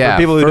like for yeah,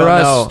 people who don't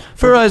know.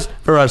 For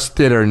us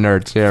theater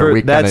nerds here,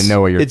 we kind of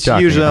know what you're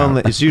talking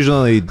about. It's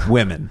usually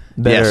women.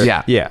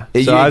 Yes. Yeah.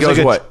 So I was goes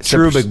like what?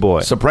 true big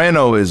boy.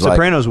 Soprano is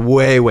Soprano's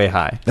way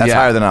high. that's Yeah.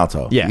 higher than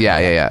alto.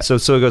 Yeah. So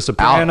it goes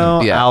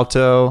soprano,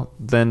 alto,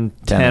 then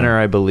tenor,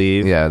 I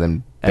believe. Yeah,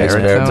 then and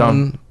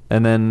baritone.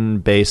 and then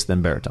bass,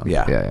 then baritone.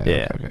 Yeah.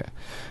 Yeah. Okay.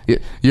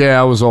 Yeah,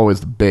 I was always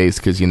the bass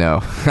because,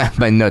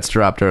 my nuts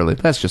dropped early.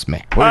 That's just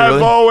me.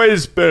 I've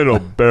always been a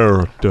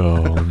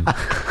baritone.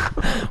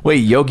 Wait,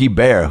 Yogi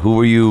Bear. Who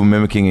were you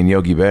mimicking in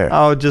Yogi Bear?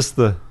 Oh, just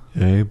the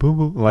hey boo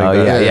boo.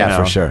 Like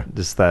for sure.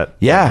 Just that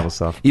Yeah. little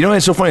stuff.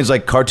 It's so funny. It's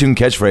like cartoon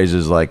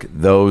catchphrases like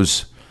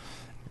those.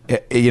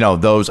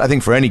 Those. I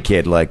think for any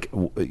kid, like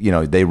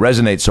they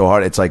resonate so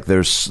hard. It's like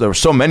there were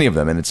so many of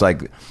them, and it's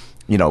like.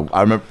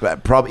 I remember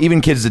probably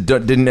even kids that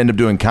didn't end up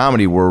doing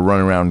comedy were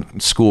running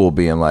around school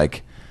being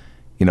like,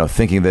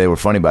 thinking they were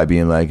funny by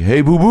being like,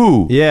 "Hey, boo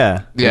boo."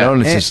 Yeah.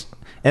 And it's just.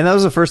 And that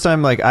was the first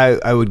time like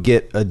I would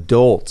get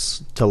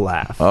adults to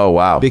laugh. Oh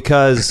wow!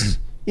 Because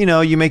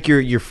you make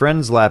your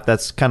friends laugh.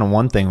 That's kind of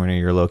one thing when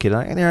you're a little kid.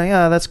 Like,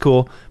 yeah, that's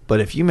cool. But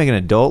if you make an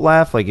adult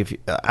laugh, like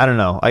I don't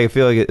know, I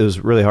feel like it was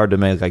really hard to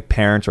make like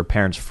parents or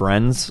parents'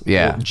 friends,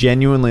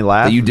 genuinely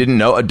laugh. That you didn't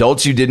know,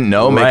 adults you didn't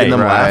know, making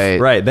them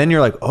laugh. Right. Then you're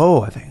like,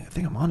 oh, I think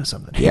I'm onto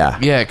something. Yeah.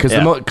 Yeah, because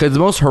the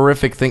most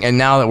horrific thing, and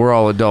now that we're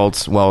all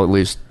adults, well, at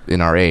least in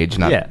our age,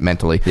 not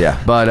mentally.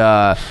 Yeah. But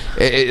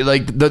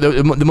like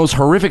the most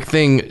horrific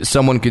thing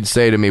someone could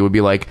say to me would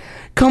be like,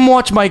 "Come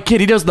watch my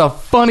kid. He does the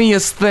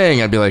funniest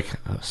thing." I'd be like,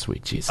 "Oh,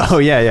 sweet Jesus." Oh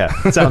yeah.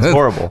 It sounds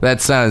horrible. That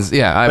sounds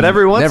But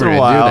every once in a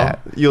while,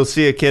 you'll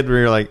see a kid where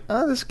you're like,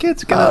 "Oh, this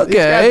kid's got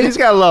he's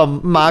got a little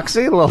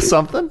moxie, a little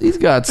something. He's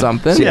got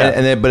something." See,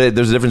 but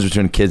there's a difference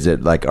between kids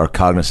that like are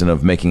cognizant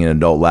of making an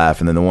adult laugh,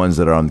 and then the ones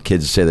that are on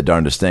kids say the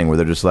darndest thing, where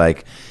they're just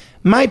like,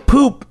 "My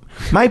poop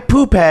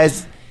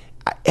has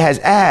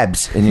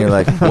abs," and you're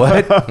like,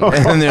 "What?"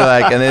 And they're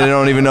like, and they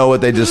don't even know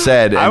what they just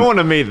said. I want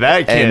to meet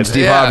that kid. And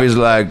Steve Harvey's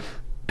like,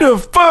 "The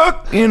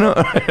fuck,"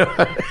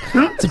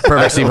 It's a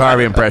perfect Steve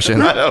Harvey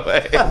impression.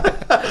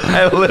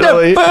 I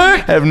literally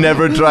have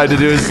never tried to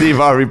do a Steve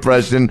Harvey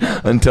impression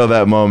until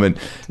that moment.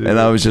 Dude. And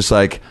I was just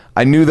like,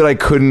 I knew that I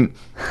couldn't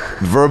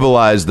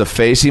verbalize the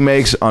face he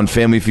makes on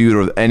Family Feud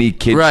or any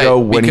kid show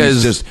when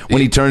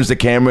he turns the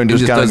camera and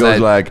just kind of goes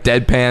like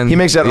deadpan. He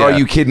makes that "Are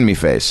you kidding me"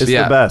 face. It's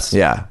the best.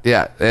 Yeah.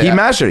 He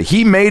mastered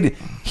it.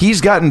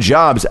 He's gotten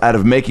jobs out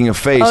of making a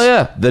face. Oh,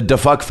 yeah. The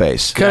fuck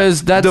face.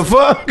 Because that's the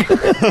fuck.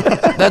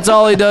 That's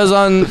all he does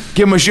on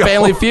Give him a show.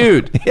 Family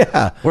Feud.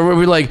 Yeah. Where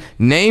we're like,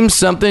 name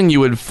something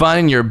you would find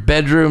in your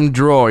bedroom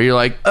drawer. You're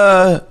like,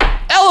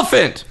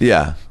 elephant.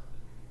 Yeah.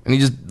 And he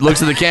just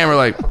looks at the camera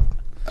like, all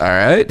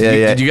right.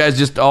 Did you guys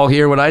just all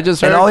hear what I just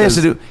heard? And all he has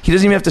to do, he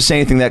doesn't even have to say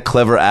anything that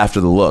clever after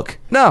the look.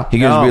 No. He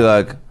can just be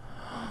like,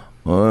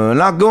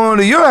 not going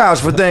to your house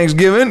for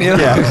Thanksgiving.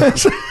 Yeah.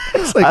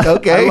 It's like,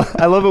 okay.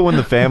 I love it when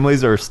the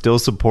families are still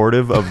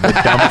supportive of the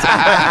dumb.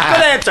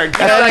 Good answer.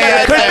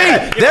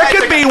 There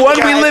could be one.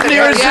 We live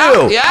near a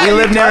zoo. Yeah, we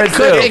live near a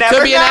zoo. It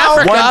could be in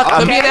Africa.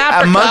 Could be in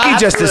Africa. A monkey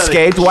just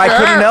escaped. Why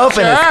couldn't an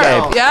elephant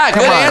escape? Yeah,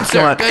 good answer.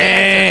 Come on. Good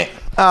answer.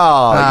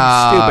 Oh,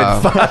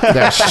 you stupid fuck.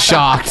 They're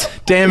shocked.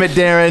 Damn it,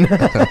 Darren.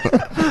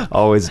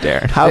 Always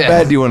Darren. How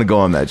bad do you want to go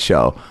on that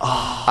show?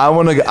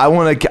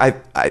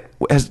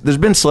 There's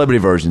been celebrity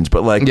versions,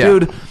 but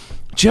dude,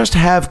 just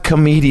have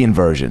comedian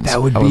versions.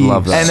 That would be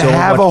love that. And so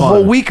have much a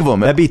whole fun. week of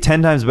them. That'd be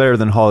 10 times better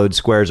than Hollywood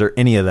Squares or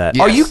any of that.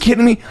 Are you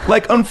kidding me?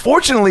 Like,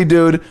 unfortunately,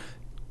 dude,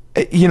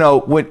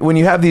 when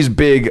you have these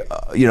big,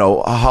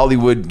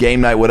 Hollywood game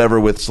night, whatever,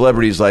 with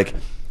celebrities, like,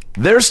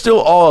 they're still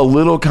all a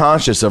little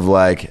conscious of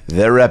like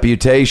their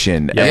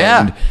reputation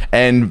and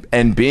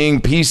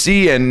being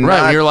PC and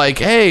right. You're like,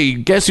 hey,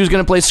 guess who's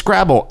gonna play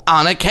Scrabble?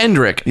 Anna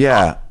Kendrick.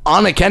 Yeah.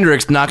 Anna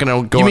Kendrick's not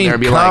gonna go you in mean there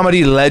and be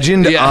comedy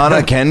legend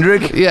Anna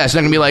Kendrick? Yeah, she's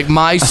not gonna be like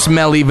my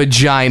smelly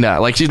vagina.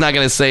 Like she's not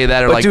gonna say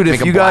that or but like dude, make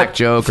if a black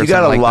joke. If or you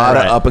got a lot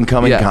of up and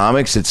coming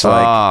comics, it's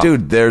like,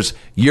 dude,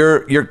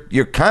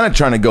 you're kind of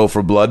trying to go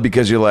for blood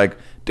because you're like,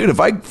 dude,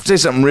 if I say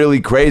something really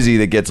crazy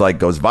that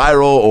goes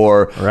viral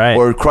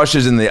or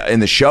crushes in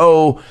the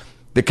show,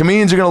 the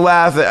comedians are gonna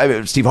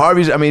laugh. Steve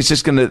Harvey's. I mean, it's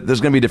just there's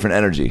gonna be different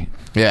energy.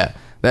 Yeah.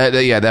 That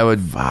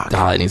would.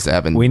 That needs to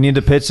happen. We need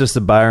to pitch this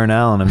to Byron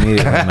Allen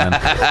immediately, man.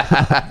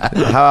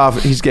 How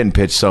often he's getting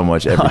pitched so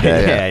much every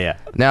day. Yeah.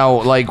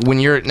 Now, when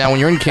you're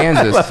in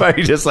Kansas, are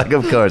you just like,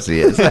 of course he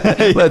is.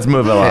 Let's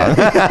move along.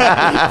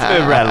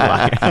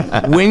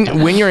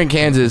 When you're in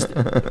Kansas,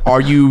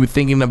 are you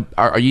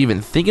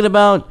even thinking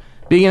about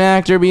being an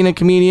actor, being a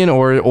comedian,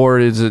 or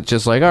is it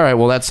just like, all right,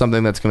 well, that's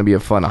something that's going to be a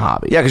fun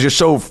hobby? Yeah, because you're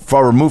so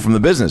far removed from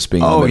the business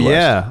being in the Midwest.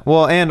 Yeah.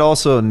 Well, and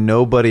also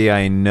nobody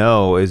I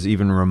know is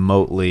even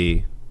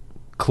remotely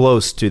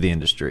close to the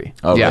industry.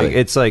 Oh, yeah. really?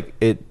 It's like,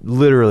 it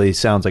literally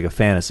sounds like a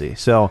fantasy.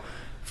 So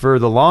for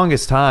the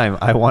longest time,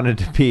 I wanted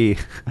to be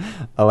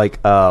like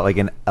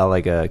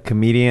a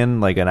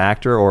comedian, like an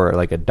actor, or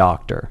like a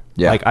doctor.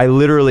 Yeah. Like I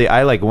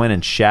went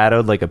and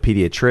shadowed like a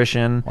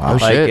pediatrician. Wow.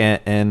 Like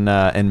Shit.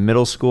 in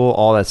middle school,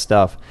 all that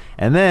stuff.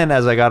 And then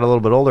as I got a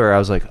little bit older, I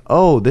was like,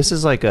 oh, this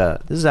is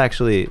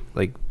actually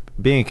like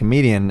being a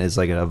comedian is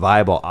like a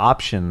viable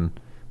option.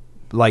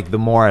 Like the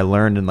more I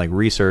learned and like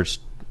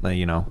researched,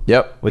 you know,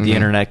 Yep. with the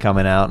internet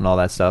coming out and all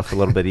that stuff, a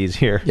little bit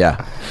easier.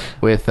 Yeah.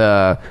 With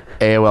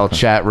AOL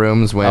chat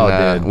rooms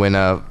when dude. when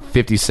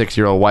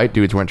 56-year-old white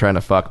dudes weren't trying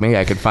to fuck me,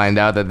 I could find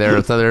out that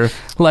there's other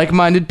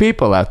like-minded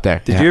people out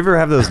there. Did you ever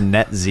have those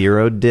Net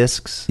Zero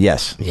discs?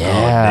 Yes.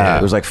 Yeah.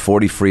 It was like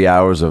 40 free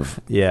hours of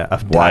Yeah,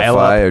 of Wi-Fi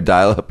dial-up. or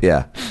dial-up.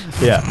 Yeah.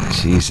 Yeah.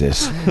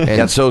 Jesus. I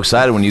got so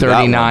excited when you got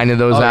 39 one. of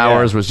those Oh, yeah.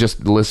 hours was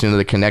just listening to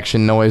the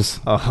connection noise.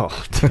 Oh,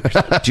 Do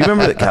you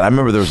remember that? God, I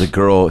remember there was a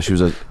girl.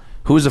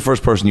 Who was the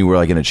first person you were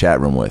like in a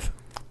chat room with?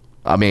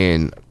 I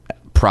mean,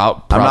 I'm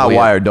not probably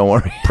wired. Don't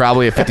worry.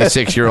 Probably a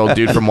 56-year-old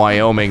dude from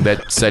Wyoming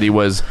that said he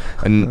was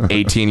an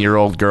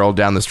 18-year-old girl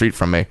down the street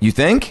from me. You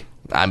think?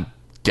 I'm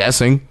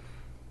guessing.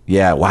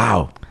 Yeah.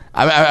 Wow.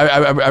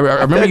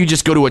 I remember you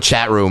just go to a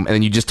chat room and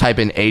then you just type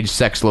in age,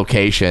 sex,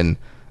 location,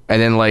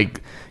 and then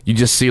like you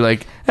just see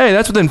like, hey,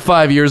 that's within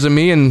 5 years of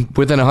me and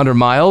within 100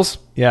 miles.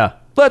 yeah.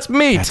 Let's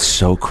meet. That's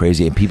so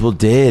crazy. And people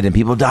did, and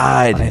people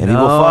died, and people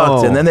know.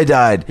 fucked, and then they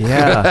died.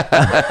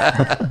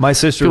 Yeah. My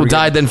sister People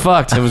died, then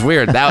fucked. It was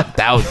weird. Those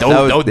yeah.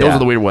 are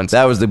the weird ones.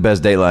 That was the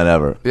best Dateline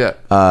ever.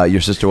 Yeah.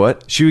 Your sister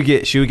what? She would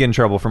get in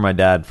trouble from my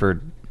dad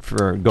for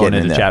going Getting in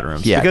into there. chat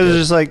rooms. Yeah, because good. it's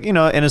just like, you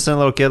know, innocent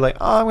little kid, like,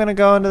 oh, I'm gonna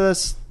go into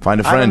this. Find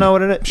a I don't friend. know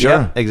what it is. Sure.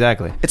 Yeah,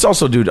 exactly. It's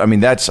also, dude. I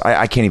mean,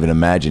 I can't even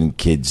imagine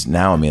kids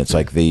now. I mean, it's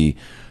like the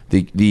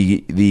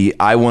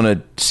I want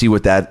to see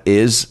what that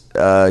is.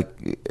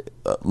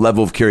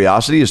 Level of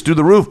curiosity is through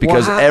the roof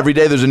because every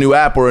day there's a new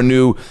app or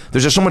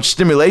there's just so much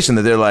stimulation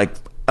that they're like,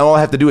 all I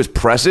have to do is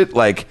press it.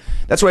 Like,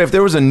 that's why if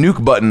there was a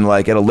nuke button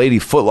like at a Lady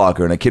Foot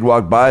Locker and a kid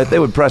walked by it, they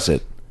would press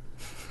it.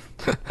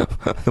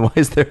 Why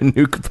is there a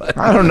nuke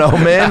button? I don't know,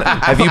 man.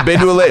 Have you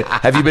been to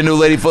a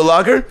Lady Foot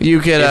Locker?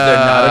 You can. Is there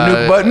not a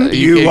nuke button?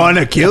 You want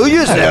to kill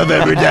yourself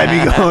every time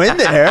you go in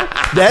there.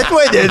 That's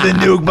why there's a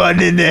nuke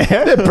button in there.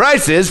 The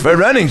prices for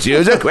running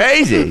shoes are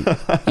crazy.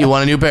 You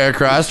want a new pair of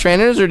cross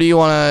trainers, or do you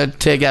want to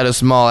take out a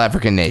small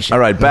African nation? All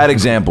right, bad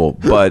example,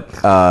 but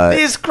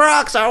These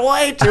Crocs are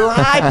way too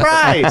high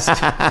priced.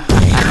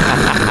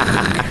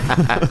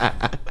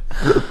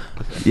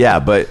 yeah,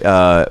 but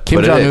Kim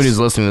but it Jong Un is. is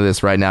listening to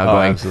this right now,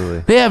 going, absolutely.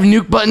 "They have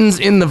nuke buttons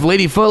in the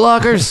Lady Foot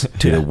Lockers."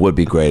 Dude, it would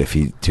be great if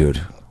he,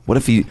 what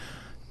if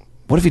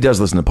he does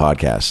listen to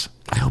podcasts?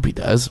 I hope he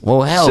does.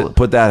 Well, hell,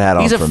 Put that hat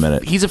on he's for a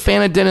minute. He's a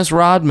fan of Dennis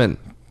Rodman.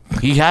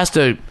 He has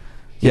to,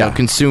 you know,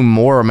 consume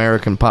more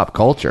American pop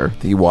culture.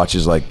 He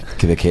watches like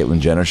the Caitlyn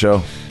Jenner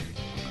show.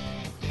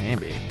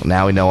 Maybe.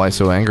 Now we know why he's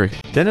so angry.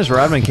 Dennis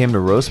Rodman came to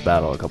roast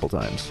battle a couple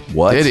times.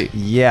 What? Did he?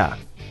 Yeah.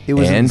 It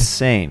was And?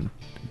 insane.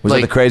 Was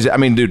Like, that the crazy? I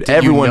mean, dude, Did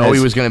everyone you know has,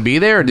 he was going to be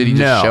there, or did he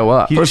just No. show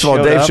up? He- First of all,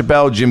 showed Dave up.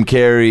 Chappelle, Jim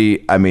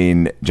Carrey, I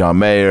mean, John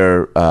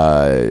Mayer,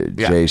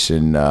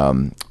 Jason,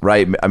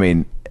 right? I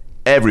mean,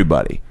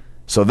 everybody.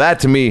 So that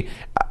to me,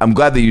 I'm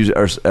glad that you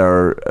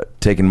are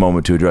taking a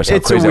moment to address how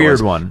It's a crazy weird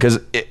that was.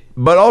 one.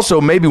 But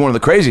also maybe one of the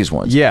craziest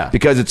ones. Yeah.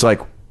 Because it's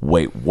like,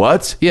 wait,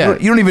 what? Yeah.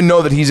 You don't even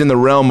know that he's in the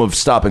realm of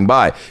stopping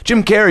by.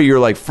 Jim Carrey, you're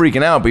like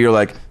freaking out, but you're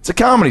like, it's a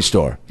comedy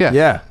store. Yeah.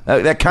 Yeah.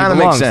 That kind He of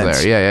makes belongs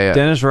sense. there. Yeah.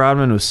 Dennis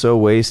Rodman was so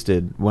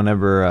wasted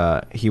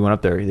whenever he went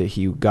up there that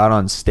he got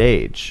on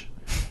stage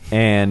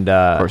and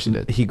of course he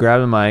did. He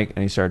grabbed the mic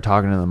and he started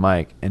talking to the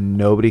mic and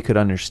nobody could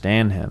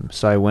understand him.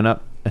 So I went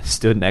up and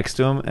stood next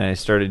to him and I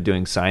started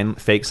doing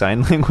fake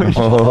sign language.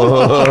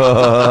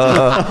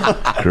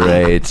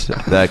 Great.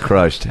 That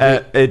crushed.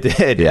 It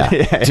did. Yeah.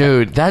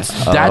 Dude, that's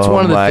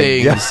one of the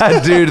things.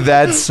 God, dude,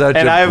 that's such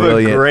And a I have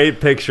brilliant. a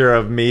great picture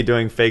of me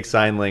doing fake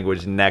sign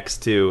language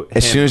next to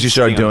As him soon as you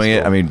start sitting on doing the it,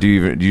 I stool.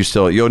 mean, do you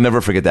still? You'll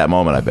never forget that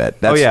moment. I bet.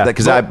 That's, yeah.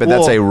 because I bet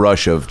that's Well, a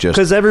rush of just.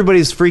 because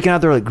everybody's freaking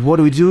out. They're like, what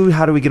do we do?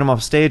 How do we get him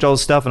off stage? All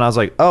this stuff. And I was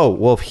like, oh,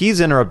 well, if he's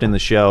interrupting the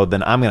show,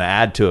 then I'm going to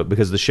add to it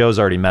because the show's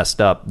already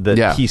messed up that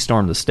Yeah. he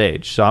stormed the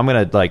stage. So I'm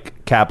going to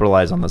like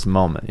capitalize on this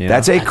moment. You know?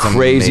 That's a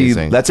crazy.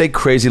 amazing. That's a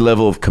crazy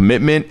level of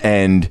commitment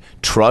and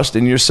trust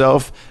in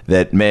yourself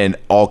that, man,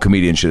 all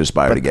comedians should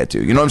aspire to get to.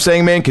 You know what I'm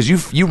saying, man? Because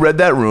you read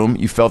that room,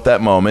 you felt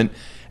that moment,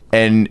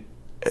 and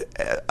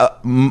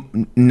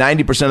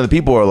 90% of the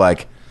people are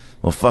like,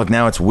 well, fuck,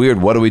 now it's weird.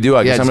 What do we do?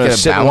 I guess just I'm going to get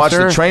a sit and watch the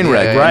bouncer? train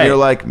wreck. Yeah, And right. you're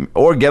like,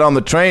 or get on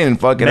the train and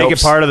fucking make help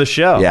it part of the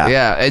show. Yeah.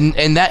 Yeah,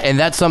 and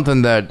that's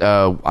something that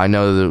I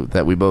know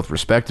that we both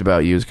respect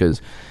about you is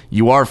because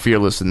you are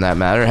fearless in that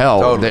matter.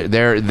 Hell, Totally.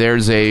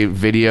 there's a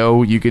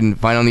video you can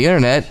find on the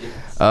internet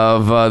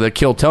of the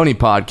Kill Tony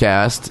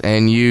podcast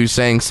and you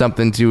saying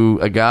something to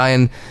a guy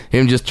and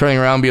him just turning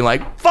around and being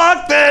like,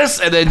 fuck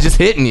this, and then just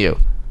hitting you.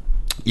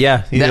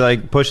 Yeah, he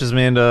like pushes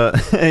me into.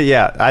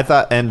 Yeah, I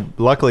thought, and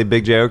luckily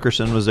Big J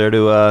Okerson was there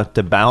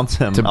to bounce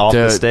him off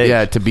the stage.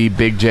 Yeah, to be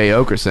Big J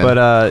Okerson.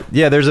 But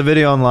yeah, there's a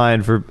video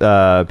online for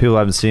people who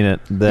haven't seen it.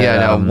 That,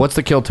 now what's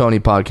the Kill Tony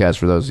podcast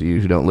for those of you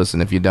who don't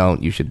listen? If you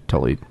don't, you should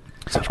totally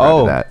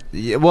subscribe to that.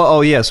 Yeah,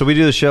 well, yeah. So we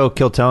do the show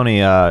Kill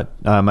Tony.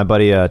 My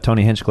buddy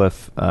Tony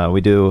Hinchcliffe.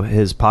 We do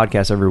his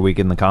podcast every week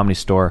in the Comedy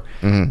Store,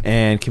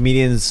 and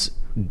comedians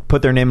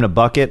put their name in a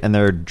bucket and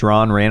they're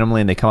drawn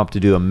randomly, and they come up to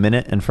do a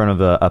minute in front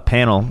of a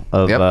panel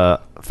of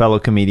fellow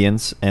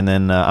comedians, and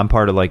then I'm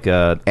part of like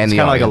it's kind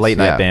of like a late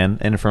night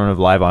band in front of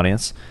a live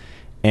audience.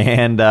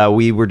 And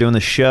we were doing the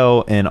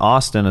show in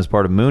Austin as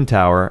part of Moon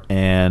Tower,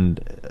 and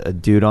a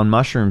dude on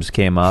mushrooms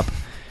came up,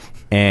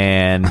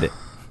 and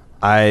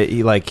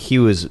he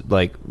was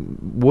like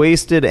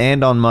wasted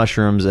and on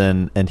mushrooms,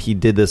 and he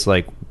did this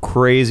like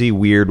crazy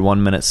weird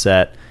 1 minute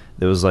set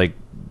that was like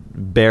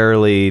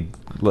barely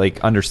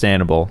like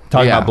understandable,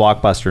 talking about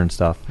Blockbuster and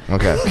stuff.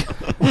 Okay.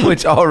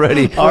 Which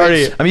already.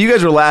 I mean, you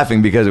guys were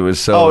laughing because it was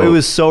so. Oh, it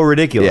was so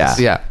ridiculous.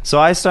 Yeah. So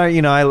I start,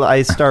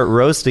 I start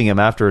roasting him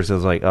afterwards. I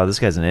was like, oh, this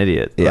guy's an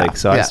idiot. Yeah. Like,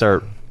 so I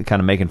start kind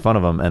of making fun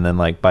of him, and then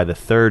like by the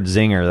third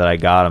zinger that I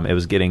got him, it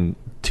was getting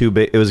too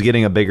big. It was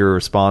getting a bigger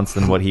response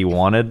than what he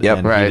wanted. Yep.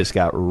 And he just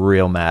got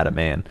real mad at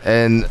me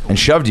and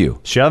shoved you.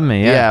 Shoved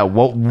me. Yeah. Yeah.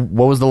 What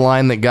was the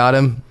line that got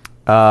him?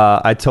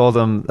 I told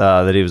him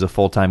that he was a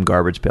full-time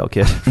garbage pail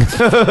kid.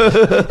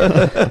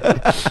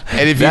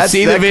 And if you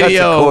see the video, cuts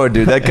a chord,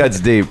 dude, that cuts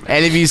deep.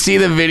 And if you see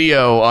the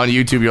video on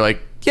YouTube, you're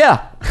like,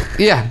 yeah,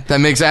 that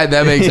makes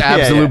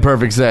absolute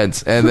perfect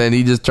sense. And then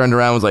he just turned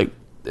around, and was like,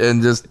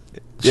 and just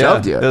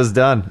shoved you. It was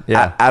done.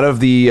 Yeah. Out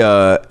of the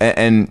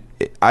and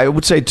I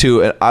would say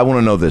too, I want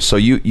to know this. So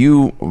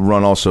you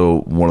run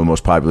also one of the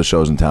most popular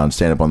shows in town,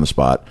 Stand Up on the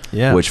Spot.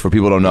 Yeah. Which for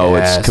people who don't know,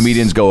 it's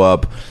comedians go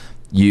up.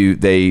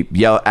 They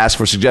yell, ask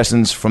for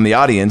suggestions from the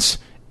audience,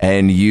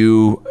 and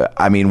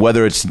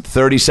whether it's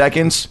 30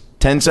 seconds,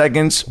 10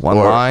 seconds, one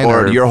line,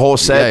 or your whole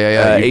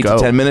set, 8 to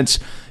 10 minutes,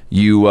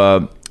 you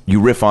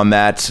riff on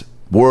that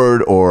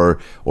word or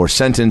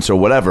sentence or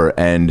whatever,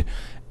 and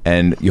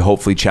you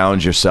hopefully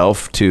challenge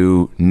yourself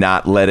to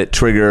not let it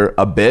trigger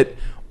a bit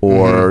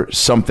or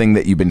something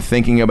that you've been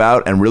thinking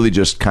about, and really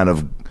just kind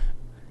of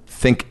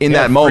think in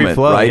that moment,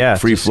 flow, right? Yeah,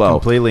 free just flow,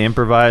 completely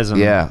improvise and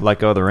let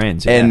go of the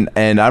reins. And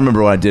I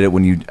remember when I did it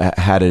when you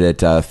had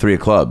it at 3 of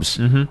Clubs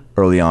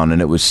early on,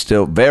 and it was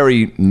still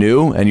very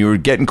new, and you were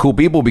getting cool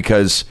people,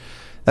 because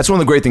that's one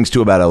of the great things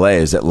too about LA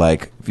is that,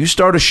 like, if you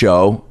start a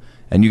show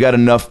and you got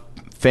enough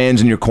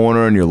fans in your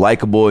corner and you're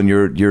likable and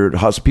you're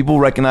hustle, people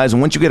recognize,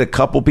 and once you get a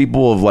couple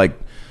people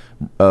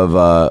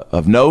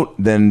of note,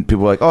 then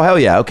people are like, oh hell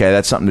yeah, okay,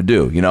 that's something to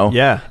do,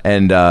 Yeah.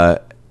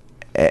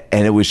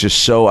 And it was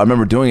just so, I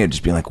remember doing it,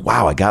 just being like,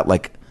 wow, I got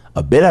like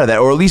a bit out of that,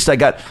 or at least I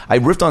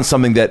riffed on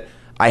something that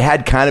I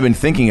had kind of been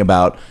thinking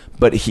about,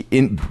 but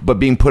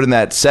being put in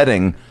that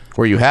setting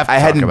where you have to I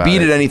talk hadn't about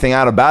beated it. anything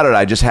out about it.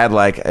 I just had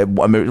like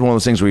one of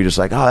those things where you're just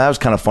like, oh, that was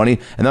kind of funny,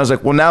 and I was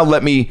like, well, now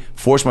let me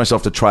force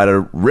myself to try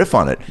to riff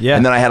on it. Yeah.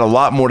 And then I had a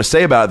lot more to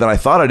say about it than I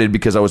thought I did,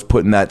 because I was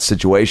put in that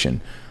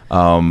situation.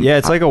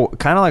 It's like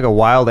kind of like a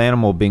wild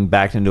animal being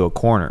backed into a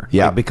corner.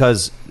 Yeah. Like,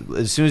 because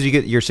as soon as you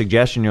get your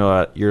suggestion,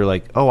 you're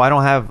like, oh, I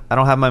don't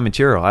have my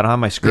material. I don't have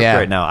my script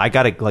right now. I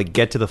gotta like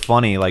get to the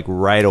funny like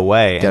right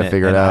away. Gotta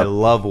figure it out. I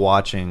love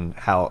watching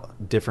how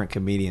different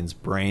comedians'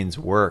 brains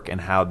work and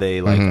how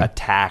they like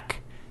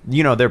attack,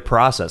 their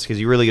process, because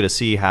you really get to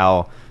see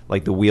how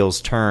like the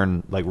wheels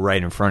turn like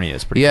right in front of you.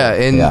 It's pretty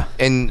cool.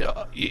 And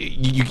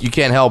you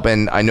can't help,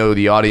 and I know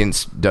the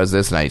audience does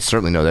this, and I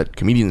certainly know that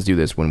comedians do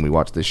this when we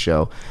watch this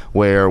show,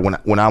 where when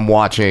I'm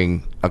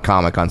watching a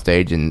comic on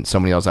stage and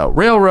somebody else out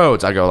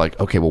railroads, I go like,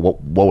 okay, well,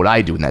 what would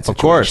I do in that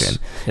situation?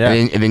 Of course. Yeah.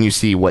 And then you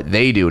see what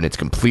they do, and it's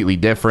completely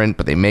different,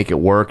 but they make it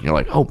work, and you're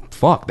like, oh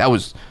fuck, that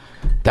was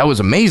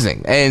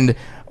amazing. And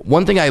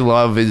one thing I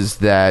love is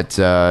that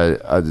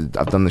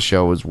I've done the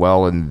show as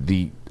well, and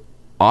the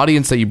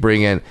audience that you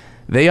bring in,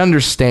 they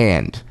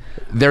understand.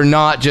 They're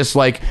not just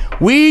like,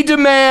 we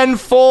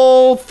demand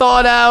full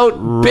thought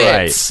out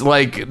bits.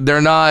 Like, they're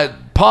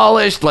not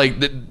polished. Like,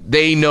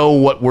 they know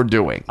what we're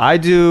doing. I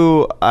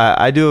do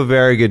a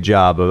very good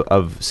job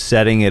of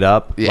setting it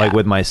up like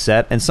with my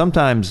set, and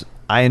sometimes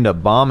I end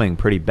up bombing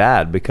pretty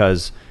bad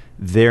because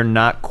they're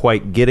not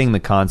quite getting the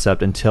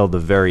concept until the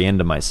very end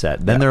of my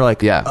set. Then they're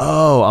like,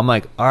 oh, I'm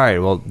like, all right,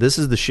 well, this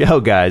is the show,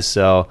 guys,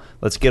 so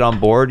let's get on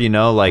board,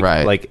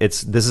 like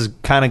this is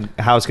kind of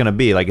how it's going to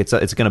be. Like, it's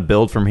going to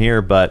build from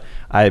here, but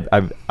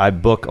I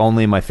book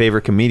only my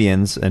favorite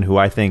comedians and who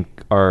I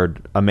think are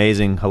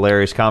amazing,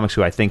 hilarious comics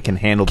who I think can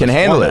handle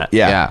it.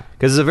 Yeah.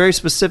 Because it's a very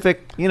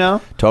specific,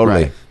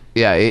 Totally. Right.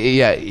 Yeah.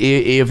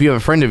 If you have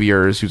a friend of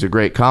yours who's a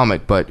great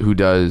comic, but who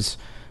does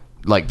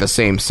like the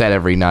same set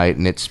every night,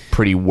 and it's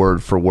pretty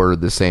word for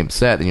word the same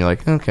set, and you're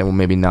like, okay, well,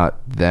 maybe not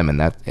them in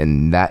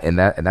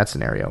that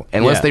scenario,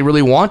 unless they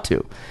really want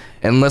to.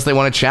 unless they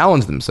want to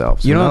challenge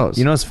themselves. Who knows?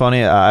 You know what's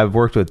funny? I've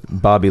worked with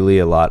Bobby Lee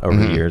a lot over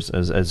the years,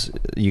 as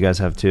you guys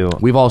have too.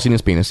 We've all seen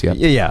his penis, yeah.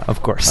 Yeah,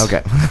 of course.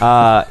 Okay.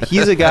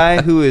 He's a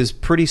guy who is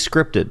pretty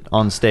scripted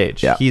on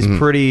stage. Yeah. He's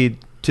pretty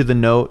to the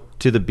note,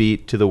 to the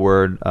beat, to the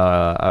word.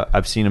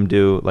 I've seen him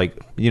do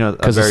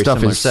a very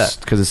similar set.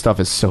 Because his stuff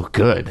is so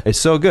good. It's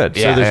so good.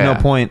 Yeah, so there's yeah. no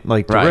point to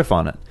Right. riff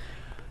on it.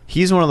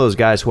 He's one of those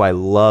guys who I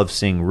love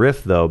seeing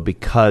riff, though,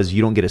 because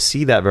you don't get to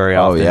see that very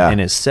often in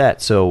his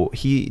set. So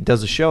he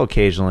does a show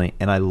occasionally,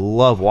 and I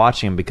love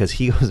watching him because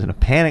he goes into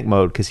panic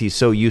mode because he's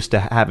so used to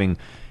having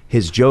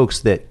his jokes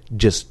that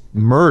just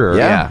murder.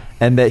 Yeah.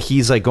 And that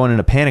he's like going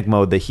into panic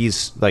mode, that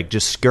he's like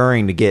just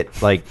scurrying to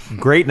get like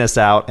greatness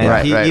out.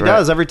 And he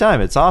does every time.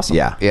 It's awesome.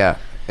 Yeah. Yeah.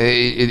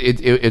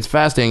 It's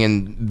fascinating,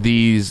 and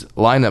these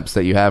lineups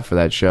that you have for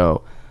that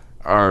show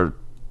are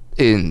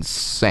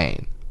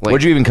insane. Like,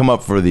 Where'd you even come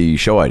up for the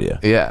show idea?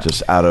 Yeah.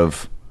 Just out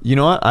of... You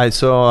know what? I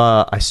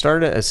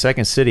started at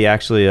Second City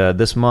actually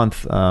this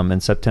month in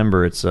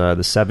September. It's the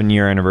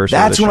 7-year anniversary.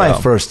 That's of the when show.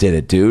 I first did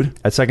it, dude.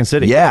 At Second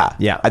City. Yeah.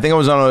 Yeah. I think I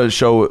was on a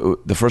show.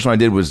 The first one I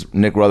did was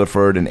Nick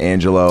Rutherford and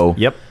Angelo.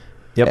 Yep.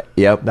 Yep.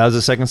 That was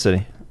at Second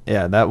City.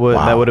 Yeah, that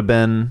would have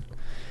been,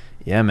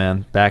 yeah,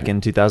 man, back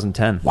in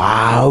 2010.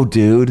 Wow,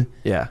 dude.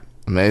 Yeah.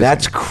 amazing.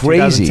 That's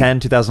crazy. 2010,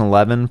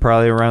 2011,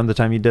 probably around the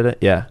time you did it.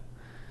 Yeah.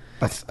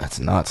 That's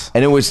nuts.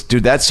 And it was,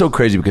 dude, that's so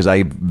crazy because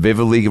I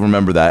vividly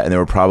remember that, and there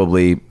were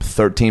probably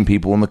 13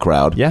 people in the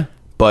crowd. Yeah.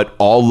 But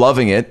all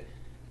loving it,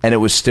 and it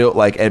was still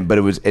like,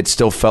 it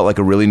still felt like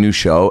a really new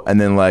show.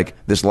 And then like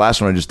this last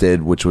one I just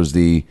did, which was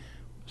the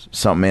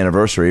something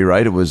anniversary,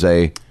 right? It was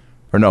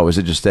is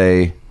it just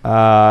a?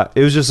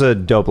 It was just a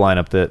dope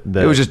lineup that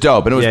It was just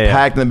dope, and it was Yeah, yeah.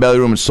 packed in the belly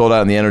room and sold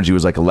out, and the energy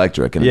was like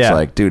electric. And it's Yeah.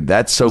 like, dude,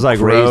 that's so It was like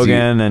crazy.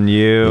 Rogan and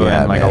you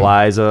Yeah, and like man.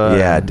 Eliza.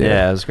 Yeah, and, dude.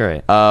 yeah, it was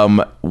great.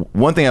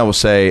 One thing I will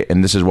say,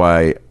 and this is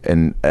why,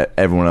 and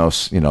everyone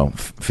else,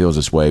 feels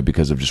this way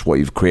because of just what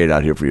you've created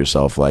out here for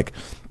yourself. Like,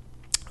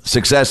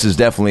 success is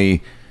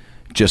definitely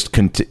just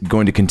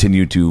going to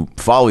continue to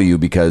follow you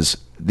because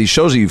these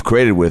shows that you've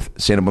created with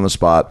Stand Up on the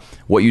Spot,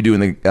 what you do in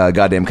the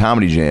goddamn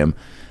Comedy Jam,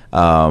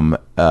 and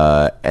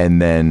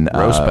then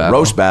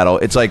Roast Battle.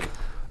 It's like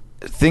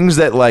things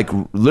that like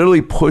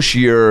literally push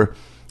your,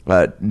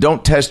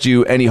 don't test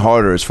you any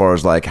harder as far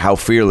as like how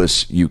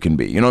fearless you can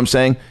be. You know what I'm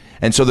saying?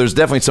 And so there's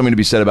definitely something to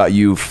be said about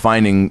you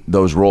finding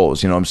those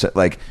roles. You know what I'm saying?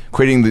 Like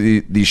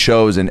creating these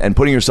shows and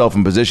putting yourself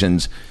in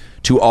positions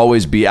to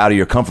always be out of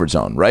your comfort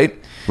zone, right?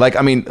 Like,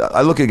 I mean,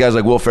 I look at guys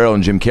like Will Ferrell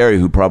and Jim Carrey,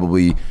 who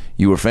probably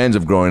you were fans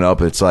of growing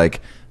up. It's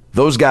like,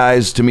 those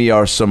guys to me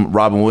are some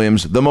Robin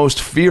Williams, the most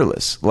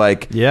fearless.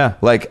 Like, Yeah.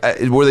 like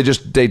where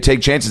they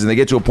take chances and they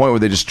get to a point where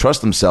they just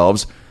trust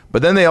themselves.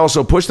 But then they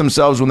also push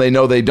themselves when they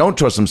know they don't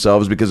trust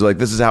themselves because like,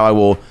 this is how I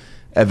will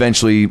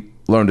eventually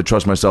learn to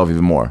trust myself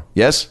even more.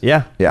 Yes?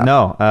 Yeah. Yeah.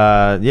 No.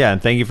 Yeah. And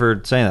thank you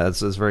for saying that.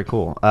 That's very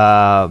cool.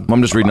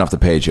 I'm just reading off the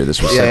page here.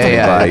 This was sent to me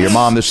by your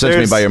mom. This was sent to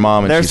me by your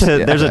mom. And There's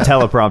a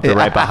teleprompter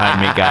right behind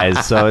me,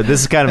 guys. So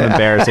this is kind of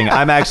embarrassing.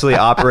 I'm actually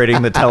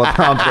operating the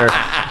teleprompter.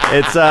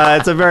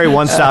 It's a very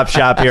one-stop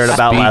shop here at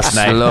About Last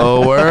Night.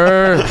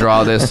 Slower.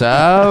 Draw this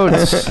out.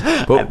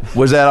 But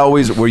was that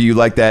always, were you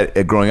like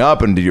that growing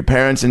up, and did your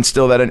parents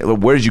instill that in?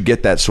 Where did you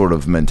get that sort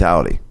of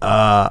mentality?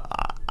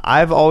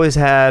 I've always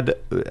had.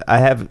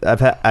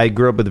 I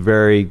grew up with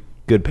very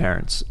good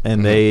parents,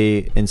 and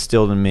they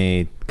instilled in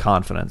me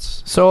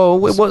confidence.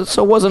 So it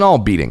wasn't all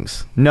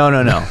beatings. No.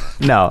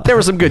 There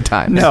were some good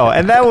times. No,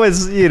 and that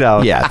was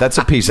Yeah, that's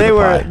a piece of They the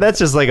were. pie. That's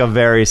just like a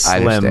very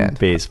slim understand.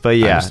 piece. But I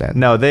yeah, understand.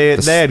 no, they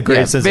had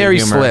great sense very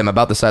of humor. slim,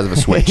 about the size of a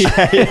switch.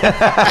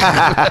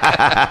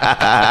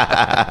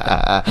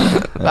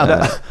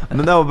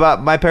 No,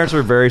 but my parents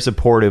were very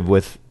supportive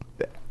with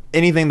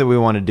anything that we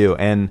want to do,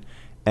 and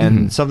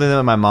something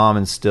that my mom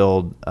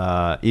instilled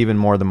even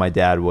more than my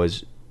dad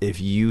was,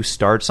 if you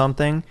start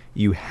something,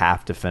 you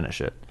have to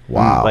finish it.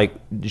 Wow. Like,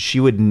 she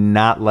would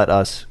not let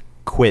us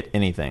quit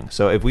anything.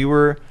 So if we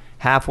were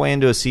halfway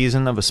into a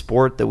season of a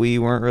sport that we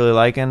weren't really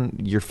liking,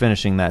 you're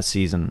finishing that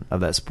season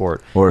of that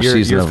sport. Or a you're,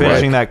 season you're of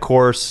finishing like- that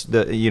course,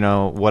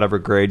 whatever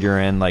grade you're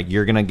in, like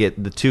you're going to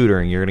get the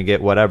tutoring, you're going to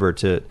get whatever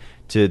to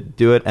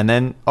do it, and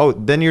then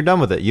you're done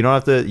with it. You don't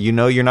have to,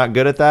 you're not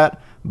good at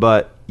that,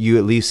 but you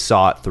at least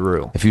saw it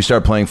through. If you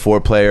start playing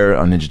 4-player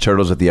on Ninja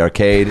Turtles at the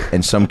arcade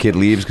and some kid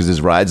leaves because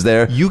his ride's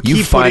there, You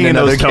keep find putting in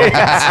another those kid.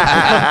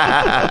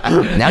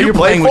 Now you're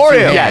play playing for with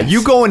him. Yeah,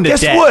 you go into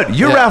Guess debt. what?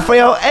 You're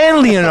Raphael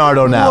and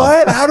Leonardo now.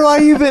 What? How do I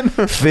even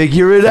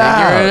Figure it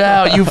out. Figure it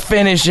out. You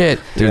finish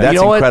it. Dude, You that's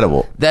know what?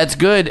 incredible. That's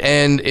good,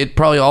 and it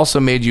probably also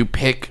made you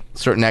pick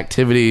certain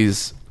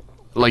activities.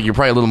 Like, you're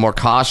probably a little more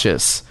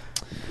cautious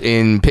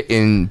in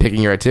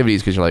picking your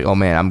activities because you're like, oh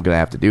man, I'm gonna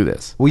have to do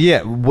this. Well,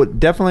 yeah,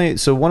 definitely.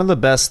 So one of the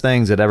best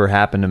things that ever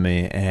happened to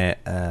me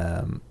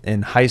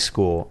in high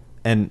school,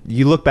 and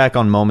you look back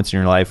on moments in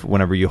your life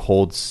whenever you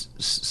hold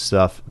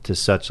stuff to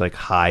such like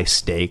high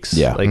stakes.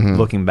 Yeah. Like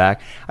looking back,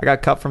 I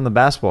got cut from the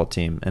basketball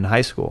team in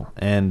high school,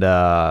 and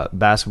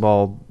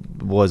basketball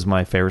was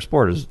my favorite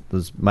sport. It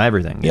was my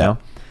everything. You Yeah. know.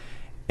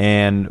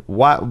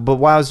 But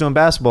while I was doing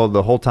basketball,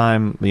 the whole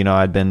time,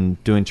 I'd been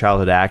doing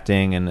childhood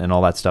acting and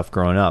all that stuff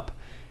growing up.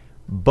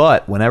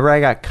 But whenever I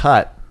got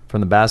cut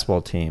from the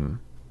basketball team,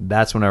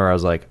 that's whenever I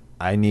was like,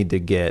 I need to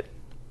get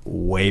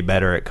way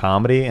better at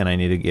comedy, and I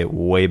need to get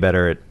way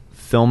better at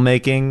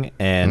filmmaking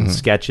and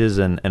sketches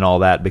and all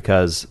that,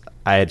 because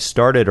I had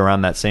started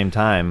around that same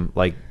time,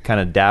 like kind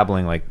of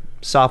dabbling, like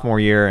sophomore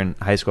year in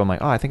high school. I'm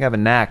like, I think I have a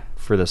knack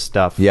for this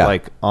stuff,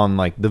 like on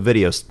like the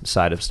video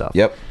side of stuff.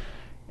 Yep.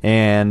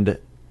 And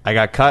I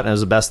got cut, and it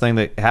was the best thing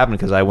that happened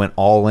because I went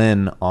all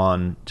in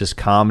on just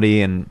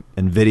comedy and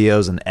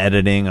videos and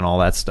editing and all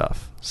that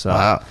stuff. So,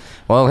 wow.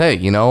 Well, hey,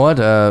 you know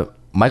what?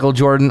 Michael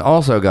Jordan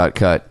also got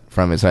cut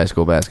from his high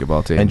school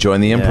basketball team And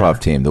joined the improv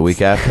team the week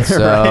after.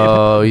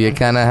 So you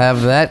kind of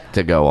have that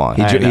to go on.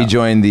 He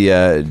joined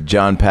the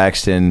John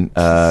Paxton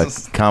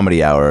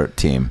Comedy Hour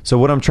team. So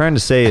what I'm trying to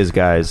say is,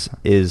 guys,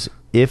 is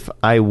if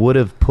I would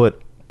have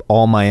put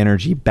all my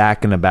energy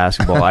back into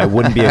basketball, I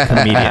wouldn't be a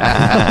comedian.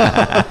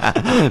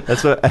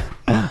 That's what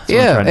I'm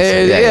trying to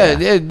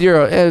say.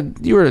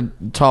 You were a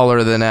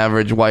taller than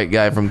average white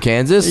guy from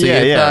Kansas. So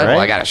you thought, right? well,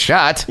 I got a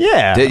shot.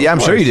 Yeah, I'm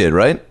sure you did,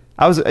 right?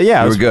 I was you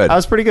were good. I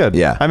was pretty good.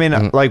 Yeah. I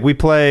mean, like we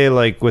play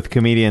like with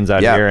comedians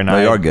out here, and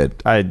you are good.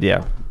 I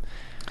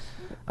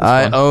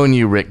own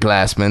you, Rick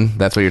Glassman.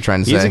 That's what you're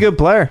trying to say. He's a good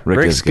player. Rick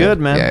Rick's is good.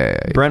 man.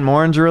 Yeah. Brent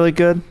Morin's really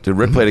good. Dude,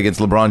 Rick played against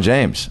LeBron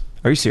James.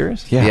 Are you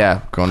serious?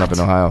 Yeah, growing up in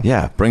Ohio.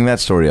 Yeah, bring that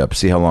story up.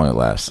 See how long it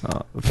lasts.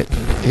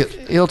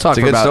 He'll talk It's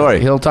a for good about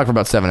story. He'll talk for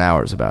about 7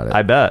 hours about it.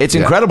 I bet. It's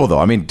incredible, though.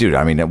 I mean, dude.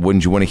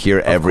 Wouldn't you want to hear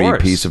every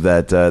course. piece of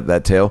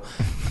that tale?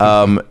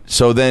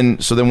 So then,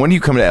 when do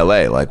you come to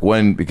LA? Like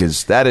when?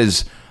 Because that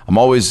is, I'm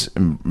always.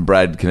 And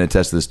Brad can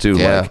attest to this too.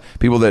 Yeah. Like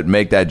people that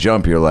make that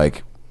jump, you're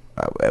like,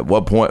 at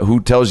what point? Who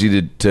tells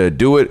you to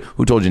do it?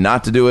 Who told you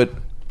not to do it?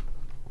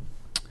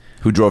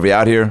 Who drove you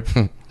out here?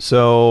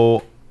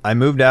 So I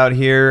moved out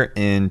here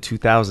in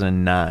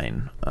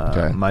 2009.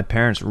 Okay. My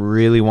parents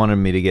really wanted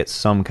me to get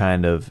some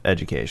kind of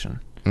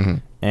education.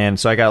 And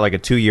so I got like a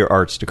 2-year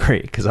arts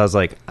degree because I was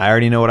like, I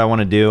already know what I want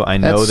to do. I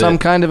know That's some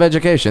kind of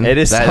education. It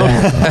is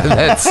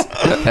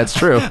that's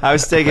true. I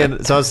was taking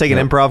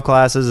improv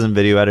classes and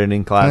video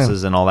editing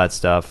classes and all that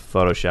stuff,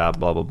 Photoshop,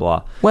 blah blah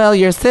blah. Well,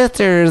 your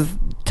sister's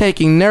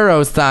taking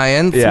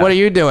neuroscience. Yeah. What are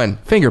you doing?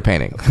 Finger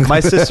painting.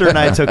 My sister and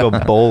I took a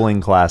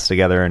bowling class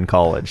together in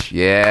college.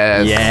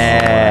 Yes.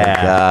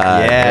 Yeah,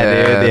 God.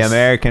 dude, the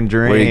American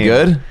dream. Were you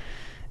good?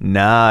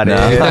 Nah, dude.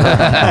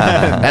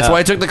 That's why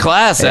I took the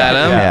class,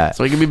 Adam. Yeah.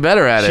 So we can be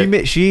better at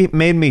it. She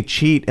made me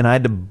cheat, and I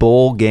had to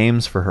bowl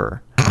games for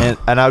her.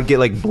 And I would get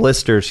like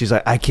blisters. She's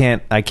like, I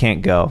can't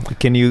go.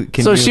 Can you?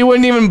 So she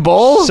wouldn't even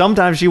bowl?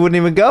 Sometimes she wouldn't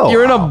even go.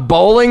 You're in a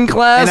bowling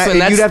class, and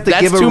you'd have to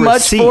that's give a too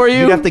receipt. much for you?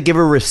 You'd have to give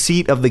a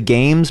receipt of the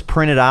games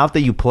printed out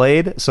that you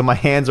played. So my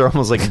hands are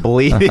almost like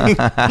bleeding.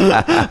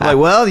 I'm like,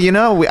 well,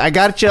 I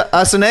got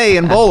us an A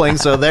in bowling,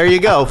 so there you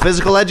go.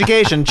 Physical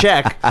education,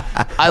 check.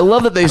 I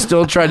love that they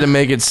still tried to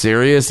make it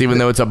serious, even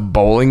though it's a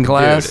bowling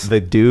class. Dude, the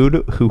dude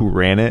who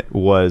ran it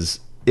was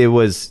like, He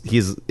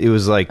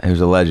was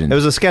a legend. it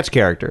was a sketch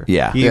character.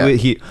 Yeah.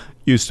 He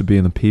used to be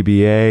in the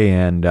PBA,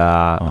 and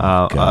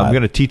I'm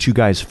going to teach you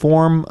guys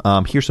form.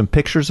 Here's some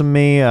pictures of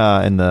me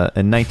in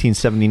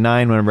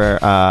 1979 whenever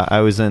I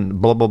was in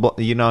blah blah blah.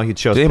 He'd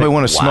show us. Did anybody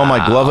want to smell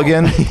my glove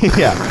again?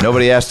 Yeah.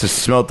 Nobody asked to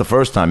smell it the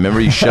first time.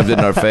 Remember, you shoved it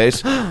in our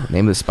face.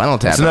 Name the Spinal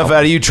Tap. That's enough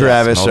out of you,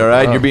 Travis. All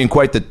right, you're being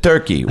quite the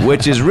turkey,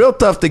 which is real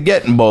tough to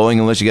get in bowling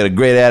unless you got a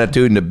great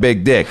attitude and a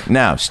big dick.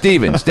 Now,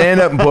 Steven, stand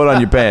up and put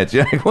on your pants.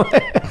 You're like, what?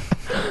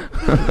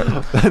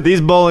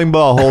 These bowling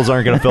ball holes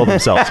aren't going to fill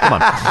themselves. Come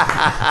on.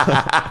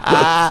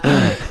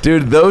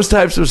 Dude, those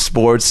types of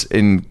sports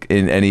in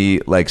any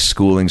like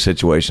schooling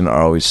situation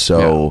are always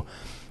so.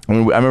 I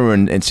remember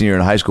in senior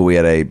in high school we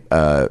had it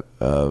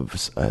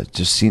was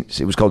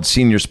called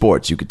senior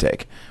sports you could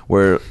take,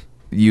 where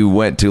you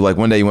went to, like,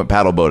 one day you went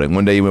paddle boating,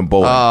 one day you went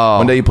bowling,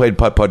 one day you played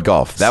putt-putt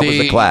golf. That was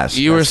the class.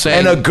 You were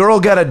saying, and a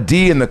girl got a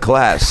D in the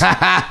class.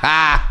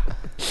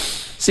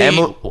 See,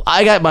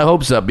 I got my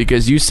hopes up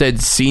because you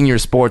said senior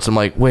sports. I'm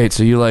like, wait,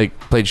 so you like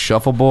played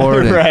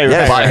shuffleboard and,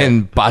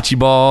 and bocce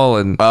ball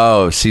and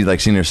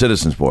like senior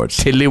citizen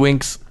sports.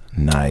 tiddlywinks?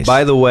 Nice.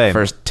 By the way,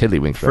 First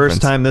tiddlywink first reference.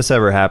 time this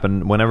ever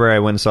happened, whenever I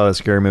went and saw the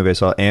scary movie, I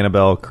saw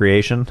Annabelle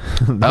Creation.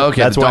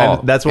 Okay, that's the why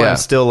doll. I'm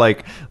still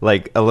like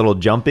a little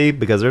jumpy,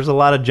 because there's a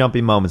lot of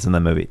jumpy moments in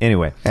that movie.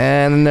 Anyway,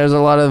 And there's a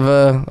lot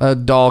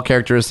of doll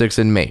characteristics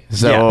in me.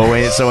 So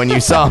when you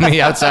saw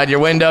me outside your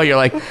window, you're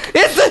like,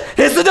 it's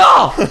the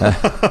doll.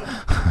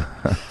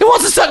 It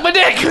wants to suck my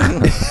dick.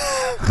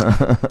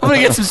 I'm gonna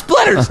get some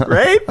splinters,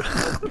 right?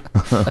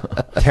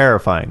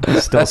 Terrifying.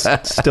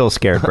 Still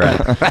scared,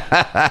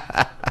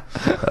 Brad.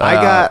 I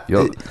got.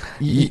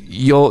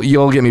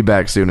 You'll get me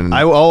back soon. And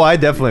I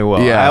definitely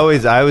will. Yeah. I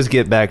always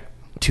get back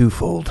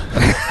twofold.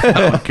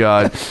 oh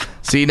God.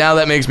 See, now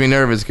that makes me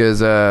nervous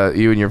because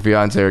you and your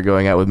fiance are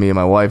going out with me and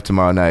my wife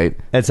tomorrow night.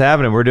 It's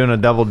happening. We're doing a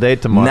double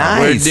date tomorrow.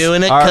 Nice.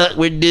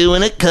 We're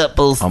doing a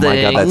couples thing. Oh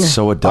my God, that's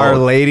so adult. Our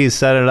ladies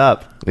set it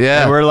up.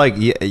 Yeah. And we're like,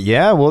 we'll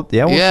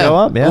show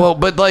up. Yeah. Well,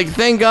 but like,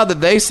 thank God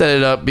that they set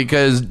it up,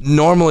 because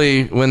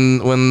normally when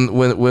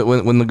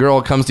the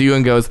girl comes to you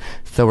and goes,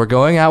 so we're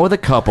going out with a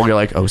couple, you're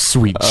like, oh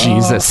sweet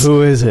Jesus,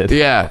 who is it?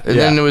 Yeah. And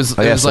then it was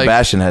like,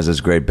 Sebastian has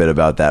this great bit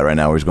about that right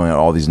now, where he's going out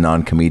with all these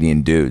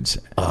non-comedian dudes,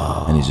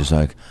 and he's just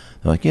like.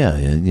 They're like, yeah,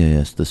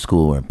 it's the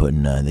school we're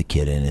putting the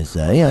kid in. It's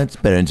it's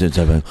better. And it's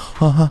like,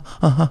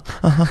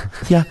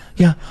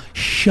 yeah,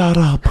 shut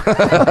up.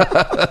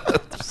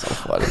 so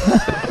funny.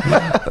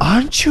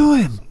 Aren't you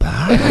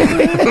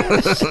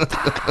embarrassed?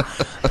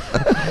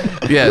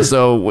 Yeah,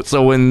 so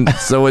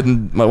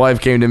when my wife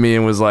came to me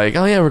and was like,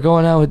 "Oh yeah, we're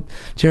going out with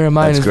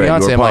Jeremiah and his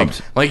fiance," I'm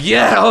like,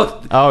 yeah,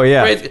 oh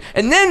yeah. Great.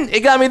 And then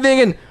it got me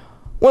thinking,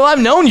 well, I've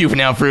known you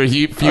now for a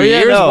few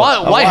years. No.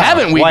 Why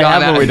haven't we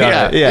gone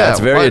out? Yeah, it's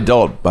very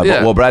adult.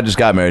 Well, Brad just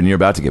got married, and you're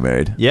about to get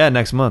married. Yeah,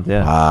 next month.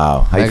 Yeah.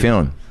 Wow, how you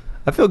feeling?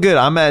 I feel good.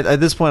 I'm at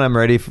this point. I'm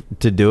ready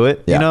to do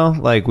it. Yeah. You know,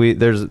 like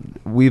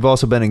we've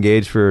also been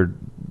engaged for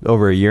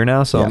over a year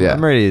now, so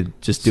I'm ready to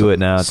just do it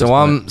now. So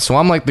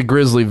I'm like the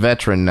grizzly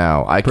veteran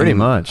now. Pretty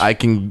much. I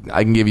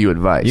can give you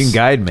advice. You can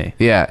guide me.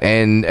 Yeah,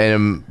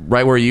 and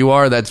right where you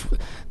are, that's.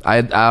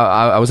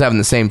 I was having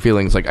the same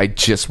feelings. Like, I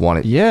just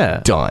want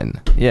it done.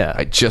 Yeah.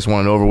 I just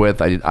want it over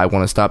with. I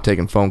want to stop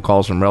taking phone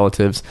calls from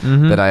relatives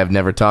that I have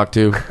never talked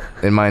to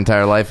in my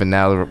entire life, and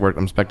now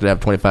I'm expected to have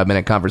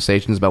 25-minute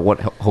conversations about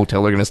what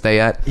hotel they're going to stay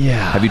at.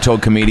 Yeah. Have you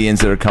told comedians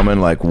that are coming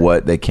like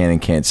what they can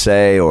and can't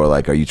say, or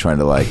like are you trying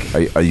to like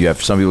are you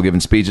have some people giving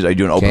speeches? Are you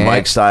doing open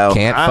mic style?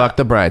 Can't fuck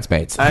the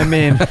bridesmaids. I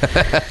mean,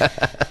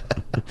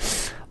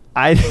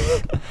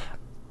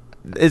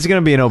 it's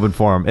gonna be an open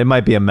forum. It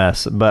might be a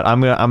mess, but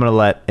I'm gonna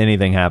let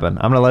anything happen.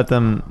 I'm gonna let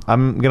them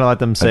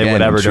say Again,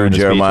 whatever during the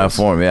Jeremiah speeches.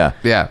 form. Yeah.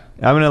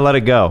 I'm gonna let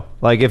it go.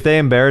 Like, if they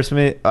embarrass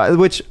me,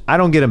 which I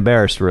don't get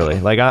embarrassed really.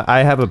 Like,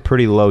 I have a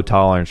pretty low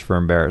tolerance for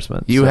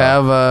embarrassment. You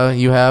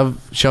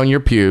have shown your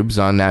pubes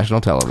on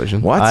national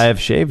television. What? I have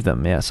shaved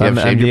them. Yes. You have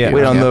shaved your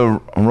pubes. Wait,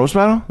 on Roast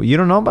Battle? You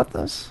don't know about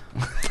this?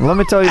 Let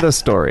me tell you the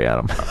story,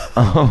 Adam.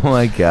 Oh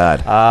my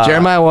God.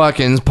 Jeremiah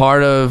Watkins,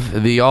 part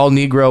of the All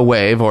Negro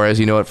Wave, or as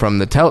you know it from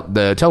the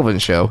television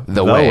show,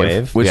 The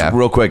Wave. Which,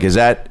 real quick, is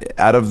that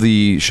out of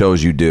the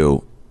shows you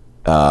do,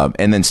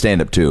 and then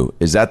stand up too?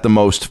 Is that the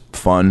most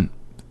fun?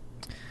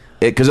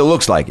 Because it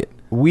looks like it.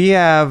 We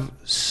have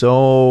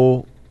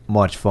so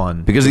much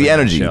fun because of the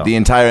energy, the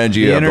entire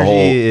energy of the whole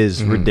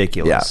is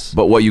ridiculous. Yeah,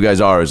 but what you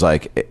guys are is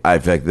like, I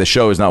feel like the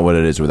show is not what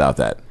it is without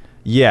that.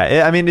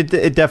 Yeah, I mean,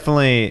 it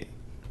definitely.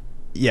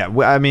 Yeah,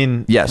 I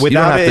mean, yes, you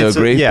don't have to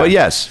agree, but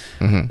yes,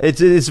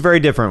 it's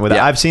very different with it.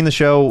 I've seen the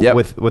show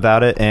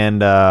without it,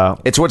 and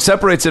it's what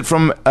separates it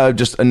from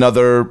just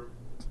another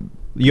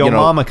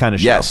Mama kind of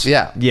show. Yes,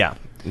 yeah.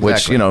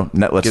 Which,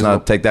 let's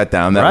not take that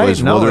down. That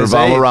was Wilder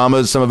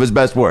Valderrama's some of his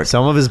best work.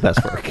 Some of his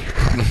best work.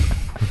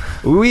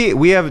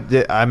 we have,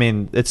 I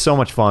mean, it's so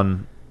much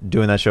fun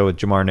doing that show with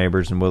Jamar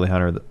Neighbors and Willie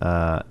Hunter,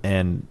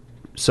 and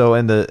so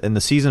in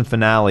the season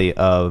finale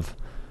of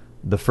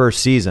the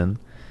first season,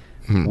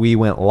 we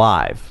went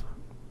live,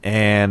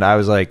 and I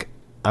was like,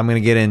 I'm going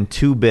to get in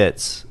 2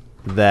 bits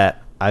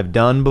that I've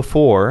done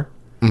before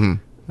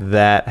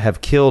that have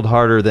killed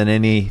harder than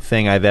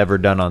anything I've ever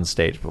done on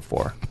stage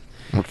before.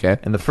 Okay.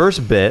 And the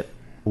first bit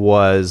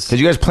was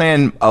because you guys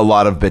plan a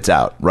lot of bits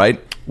out,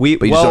 right? But you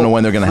just don't know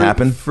when they're going to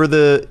happen.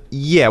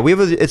 We have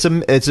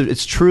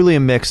it's truly a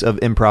mix of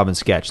improv and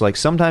sketch. Like,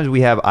 sometimes we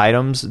have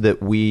items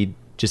that we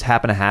just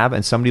happen to have,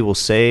 and somebody will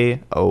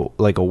say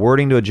like a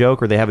wording to a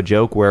joke, or they have a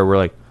joke where we're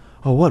like,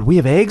 oh, what? We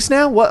have eggs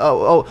now?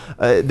 What?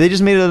 They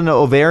just made an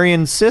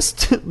ovarian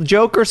cyst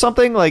joke or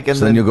something. Like, and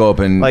so then you go up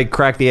and like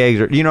crack the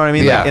eggs, or you know what I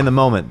mean? Like, in the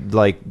moment,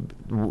 like.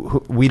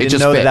 We didn't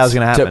know that was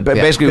going to happen.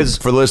 Basically,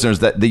 for the listeners,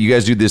 that you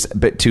guys do this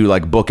bit to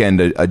like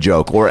bookend a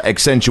joke or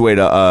accentuate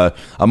a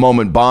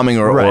moment bombing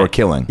or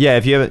killing. Yeah,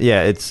 if you have,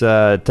 it's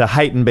to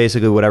heighten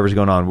basically whatever's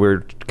going on.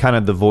 We're kind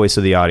of the voice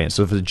of the audience.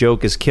 So if a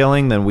joke is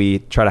killing, then we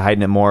try to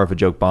heighten it more. If a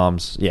joke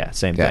bombs,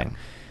 same thing.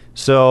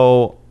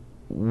 So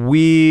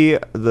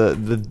the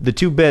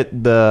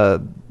 2-bit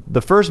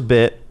the first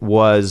bit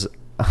was.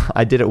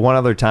 I did it one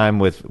other time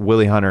with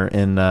Willie Hunter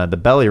in the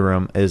belly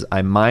room. Is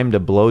I mimed a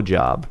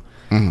blowjob.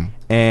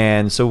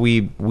 And so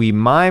we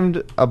mimed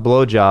a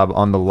blowjob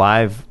on the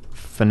live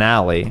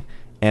finale,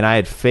 and I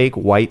had fake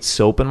white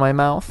soap in my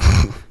mouth.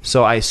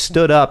 So I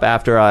stood up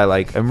after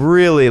I'm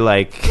really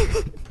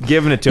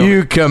giving it to him.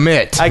 You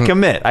commit. I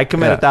commit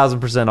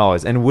 1,000%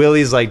 always. And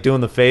Willie's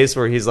doing the face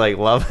where he's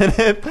loving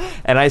it,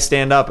 and I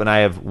stand up and I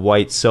have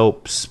white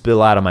soap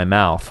spill out of my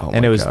mouth,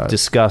 and it was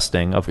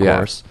disgusting, of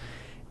course.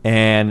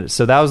 And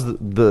so that was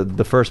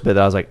the first bit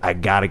that I was like, I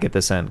gotta get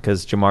this in,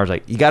 because Jamar's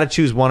like, you gotta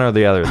choose one or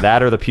the other,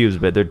 that or the pubes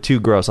bit. They're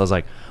too gross. I was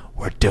like,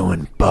 we're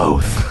doing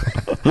both.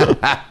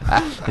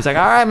 He's like,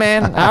 all right,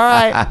 man, all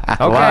right,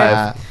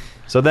 okay.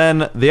 So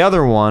then the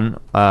other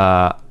one,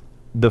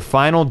 the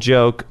final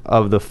joke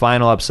of the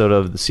final episode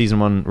of the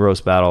season 1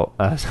 roast battle,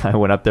 I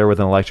went up there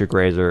with an electric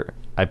razor.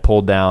 I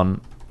pulled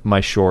down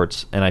my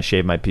shorts and I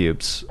shaved my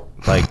pubes,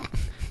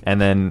 and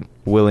then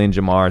Willie and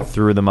Jamar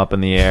threw them up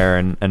in the air,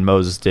 and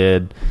Moses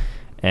did,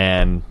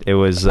 and it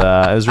was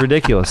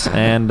ridiculous.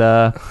 And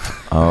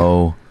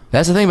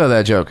that's the thing about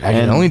that joke. I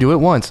can only do it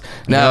once.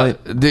 Now,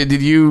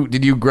 did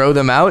you grow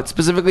them out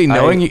specifically,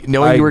 knowing you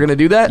were going to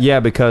do that? Yeah,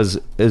 because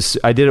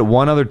I did it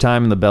one other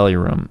time in the belly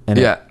room, and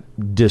it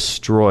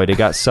destroyed. It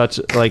got such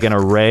like an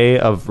array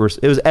of.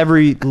 It was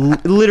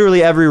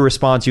literally every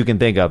response you can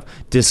think of: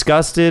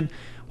 disgusted,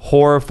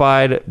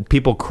 horrified,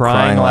 people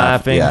crying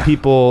laughing,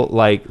 people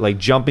like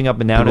jumping up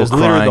and down. It was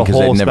literally the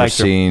whole they've never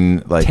spectrum.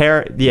 seen like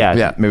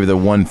maybe the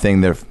one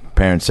thing their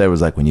parents said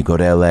was like, when you go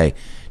to LA,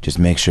 just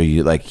make sure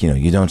you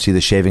you don't see the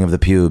shaving of the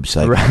pubes.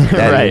 Like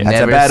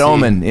that's a bad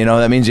omen.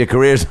 That means your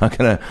career's not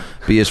gonna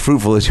be as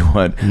fruitful as you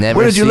want. Where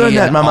did you learn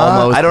that,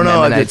 Mama? I don't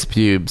know. Mennonite's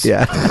pubes.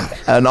 Yeah,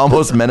 an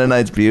almost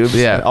Mennonite's pubes.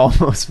 Yeah,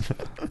 almost.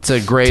 It's a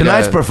great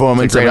tonight's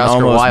performance of an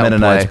almost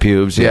Mennonite's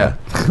pubes. Yeah.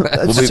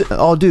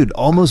 Oh, dude,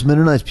 almost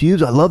Mennonite's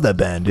pubes. I love that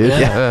band, dude.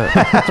 Yeah,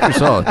 that's pretty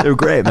solid. They're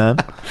great, man.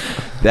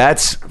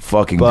 That's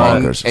fucking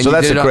bonkers. So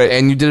that's great.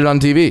 And you did it on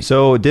TV.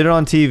 So did it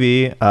on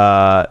TV.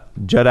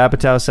 Judd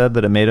Apatow said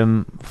that it made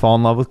him fall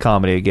in love with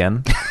comedy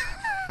again.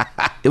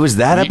 It was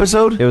that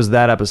episode? It was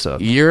that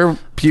episode. Your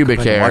pubic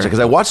hair. Because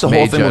I watched the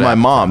whole thing with my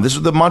mom. This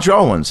was the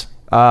Montreal ones.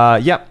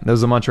 Yeah, those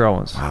are the Montreal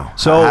ones. Wow.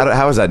 So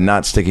how is that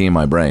not sticking in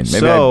my brain?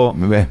 Maybe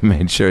I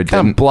made sure it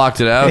didn't. Blocked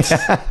it out.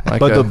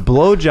 But the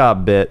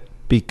blowjob bit,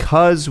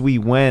 because we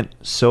went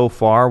so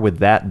far with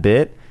that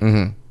bit,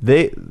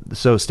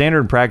 so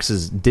Standard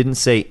Practices didn't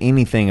say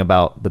anything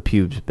about the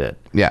pubes bit.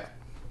 Yeah.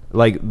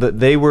 Like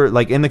they were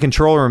like in the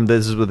control room.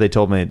 This is what they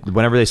told me.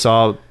 Whenever they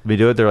saw me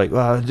do it, they're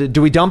like,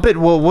 "Do we dump it?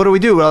 Well, what do we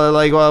do?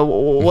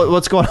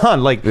 What's going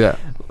on?" Like,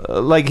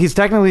 like he's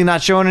technically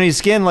not showing any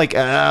skin. Like,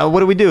 what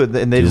do we do?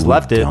 And they just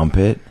left it. Dump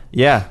it.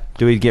 Yeah.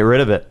 Do we get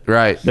rid of it?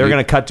 Right. They're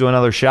gonna cut to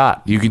another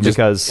shot. You could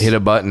just hit a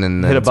button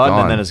and then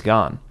it's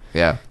gone.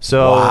 Yeah.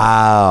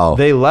 So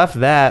they left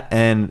that,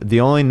 and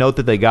the only note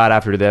that they got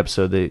after the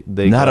episode,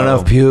 they not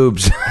enough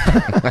pubes.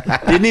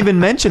 Didn't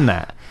even mention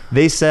that.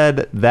 They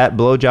said that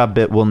blowjob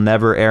bit will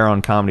never air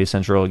on Comedy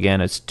Central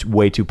again. It's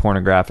way too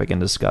pornographic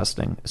and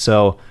disgusting.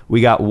 So we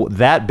got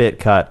that bit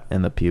cut,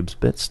 and the pubes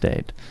bit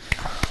stayed.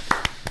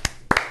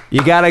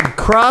 You got to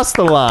cross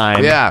the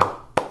line. Yeah.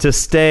 To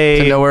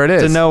stay. To know where it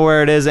is. To know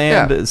where it is,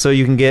 and so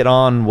you can get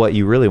on what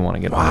you really want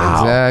to get on.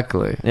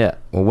 Exactly. Yeah.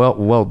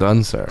 Well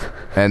done, sir.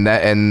 And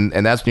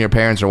that's when your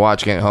parents are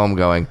watching at home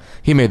going,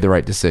 he made the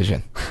right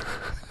decision.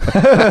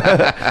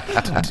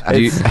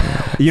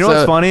 You know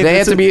what's funny? They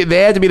had to be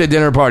at a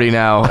dinner party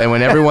now, and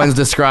when everyone's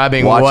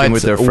describing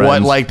with their friends.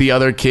 what like the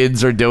other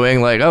kids are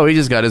doing, like, oh, he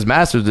just got his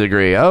master's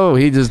degree. Oh,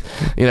 he just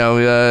he's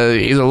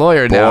a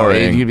lawyer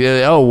Boring.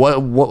 now.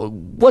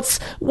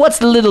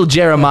 What's little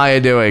Jeremiah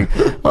doing?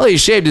 Well, he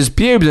shaved his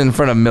pubes in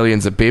front of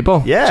millions of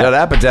people. Yeah.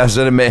 Judd Apatow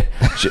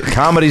said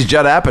comedy's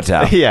Judd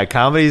Apatow. Yeah,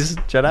 comedy's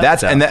Judd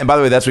Apatow. By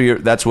the way,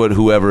 that's what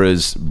whoever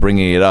is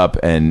bringing it up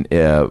and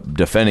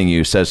defending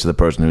you says to the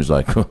person who's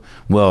like,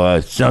 well,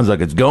 it sounds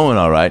like it's going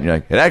all right. And you're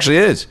like, it actually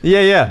is.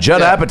 Yeah.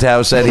 Judd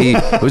Apatow said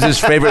it was his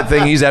favorite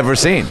thing he's ever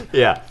seen.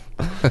 Yeah.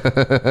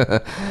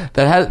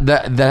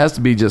 that has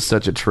to be just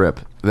such a trip,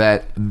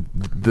 that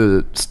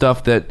the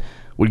stuff that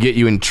would get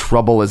you in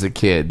trouble as a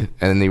kid,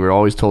 and they were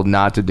always told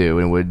not to do,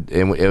 and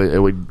it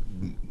would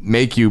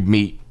make you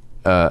meet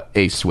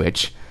a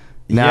switch.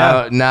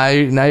 Now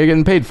you're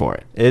getting paid for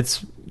it.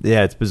 It's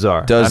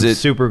bizarre. I'm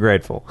super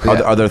grateful.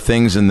 Are there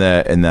things in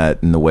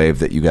the wave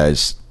that you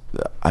guys?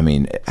 I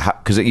mean,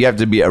 because you have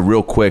to be a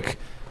real quick.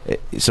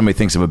 Somebody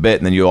thinks of a bit,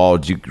 and then you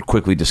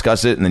quickly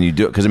discuss it, and then you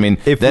do it. Because I mean,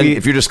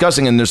 if you're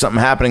discussing and there's something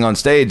happening on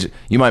stage,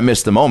 you might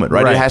miss the moment,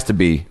 right? It has to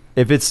be.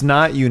 If it's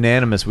not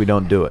unanimous, we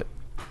don't do it.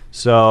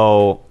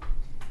 So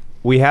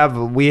we have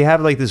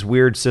like this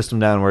weird system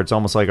down where it's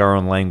almost like our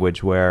own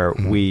language, where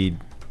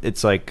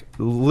it's like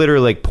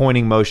literally like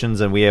pointing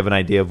motions, and we have an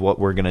idea of what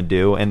we're gonna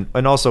do, and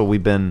also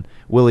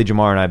Willie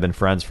Jamar and I have been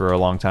friends for a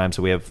long time,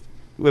 so we have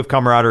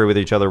camaraderie with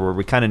each other where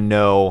we kind of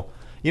know.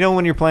 You know,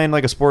 when you're playing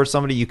like a sport with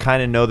somebody, you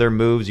kind of know their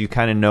moves. You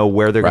kind of know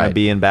where they're going to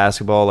be in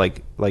basketball.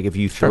 Like if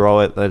you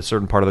throw it at a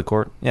certain part of the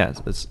court. Yeah,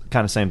 it's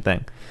kind of same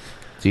thing.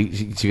 So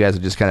you guys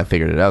have just kind of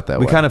figured it out that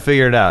way. We kind of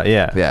figured it out,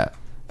 yeah. Yeah.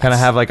 Kind of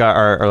have like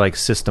our like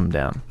system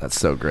down. That's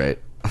so great.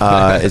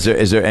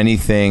 Is there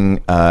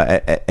anything,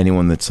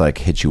 anyone that's like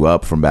hit you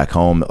up from back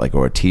home, that like,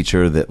 or a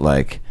teacher that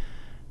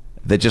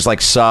just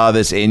like saw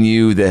this in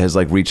you, that has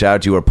like reached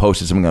out to you or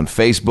posted something on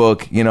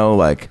Facebook, you know,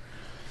 like...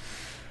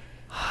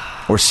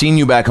 Or seen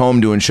you back home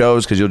doing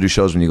shows, because you'll do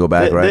shows when you go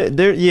back, right?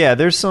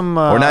 There's some...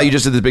 or now you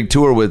just did this big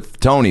tour with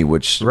Tony,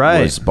 which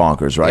was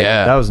bonkers, right?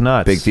 Yeah. That was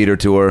nuts. Big theater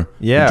tour.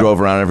 Yeah. You drove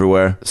around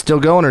everywhere. Still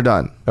going or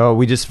done? Oh,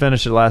 we just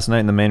finished it last night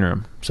in the main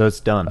room, so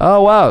it's done.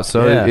 Oh, wow.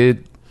 So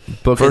it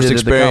First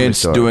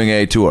experience doing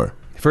a tour.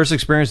 First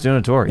experience doing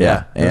a tour,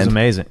 yeah. It was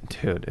amazing.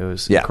 Dude, it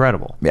was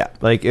incredible. Yeah.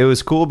 Like, it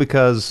was cool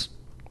because...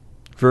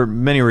 For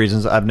many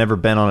reasons, I've never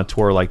been on a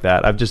tour like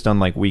that. I've just done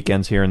like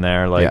weekends here and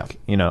there, like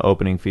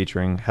opening,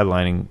 featuring,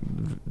 headlining,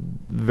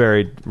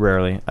 very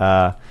rarely.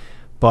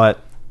 But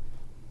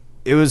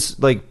it was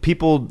like,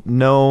 people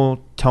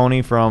know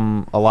Tony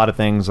from a lot of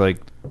things,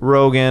 like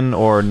Rogan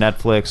or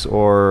Netflix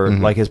or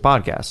like his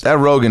podcast. That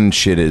Rogan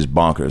shit is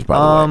bonkers, by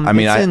the way. I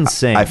mean, it's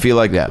insane. I feel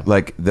like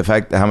like the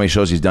fact that how many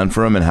shows he's done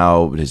for him and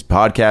how his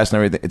podcast and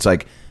everything. It's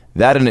like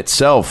that in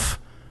itself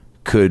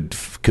could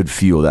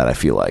fuel that. I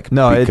feel like it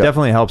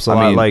definitely helps a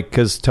lot. Mean, like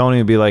because Tony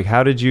would be like,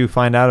 "How did you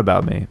find out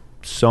about me?"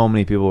 So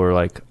many people were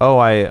like, "Oh,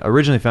 I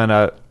originally found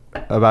out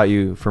about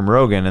you from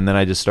Rogan, and then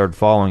I just started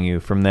following you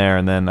from there,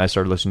 and then I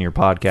started listening to your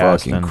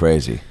podcast." Fucking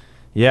crazy.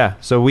 Yeah.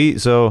 So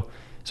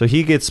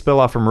he gets spill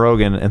off from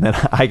Rogan, and then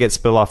I get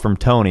spill off from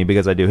Tony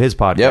because I do his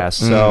podcast. Yep.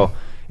 So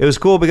it was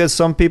cool because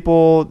some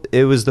people,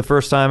 it was the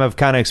first time I've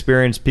kind of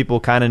experienced people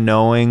kind of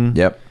knowing.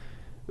 Yep.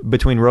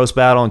 Between Roast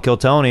Battle and Kill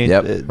Tony,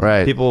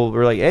 right. People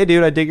were like, "Hey,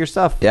 dude, I dig your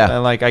stuff." Yeah.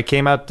 And like I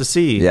came out to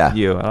see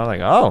you, and I was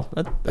like, "Oh,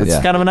 that's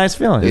kind of a nice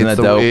feeling." Isn't that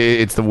dope?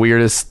 It's the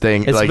weirdest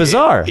thing. It's like,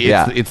 bizarre.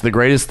 It's the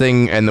greatest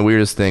thing and the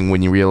weirdest thing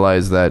when you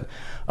realize that.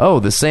 Oh,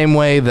 the same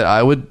way that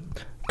I would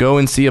go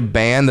and see a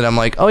band that I'm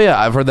like, oh yeah,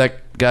 I've heard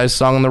that guy's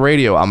song on the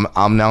radio.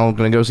 I'm now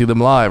going to go see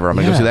them live, or I'm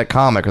going to go see that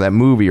comic or that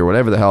movie or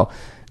whatever the hell.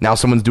 Now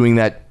someone's doing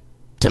that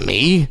to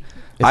me.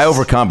 I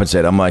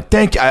overcompensate. I'm like,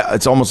 thank you.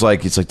 It's almost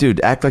like, it's like,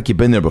 dude, act like you've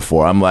been there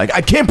before. I'm like,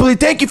 I can't believe,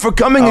 thank you for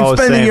coming and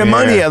spending your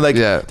money. I'm like,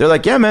 they're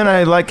like, yeah, man,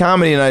 I like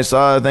comedy and I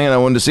saw a thing and I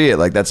wanted to see it.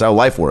 Like, that's how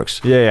life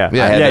works.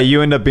 Yeah.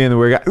 You end up being the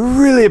weird guy.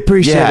 Really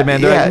appreciate it, man.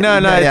 They're like, no,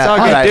 it's all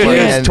good. Dude,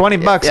 here's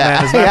 $20,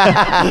 man. It's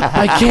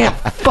I can't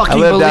fucking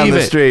believe it. I live down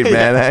the street,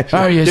 man.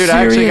 Are you serious?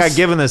 I actually got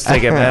given this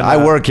ticket, man. I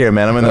work here,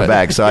 man. I'm in the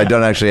back, so I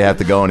don't actually have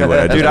to go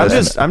anywhere. Dude,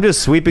 I'm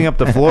just sweeping up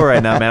the floor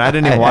right now, man. I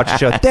didn't even watch the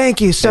show.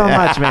 Thank you so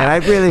much, man. I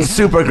really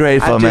super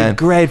grateful, man.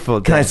 Grateful.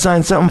 Can I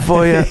sign something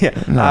for you?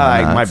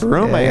 My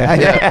broom.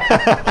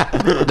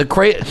 The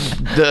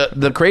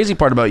crazy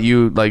part about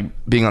you like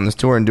being on this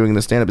tour and doing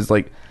the stand up is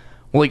like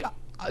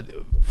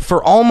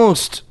for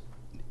almost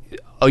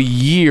a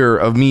year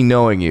of me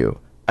knowing you,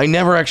 I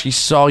never actually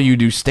saw you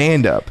do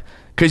stand up.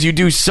 Because you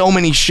do so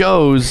many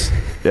shows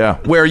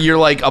where you're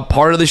like a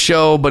part of the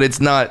show, but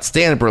it's not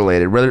stand-up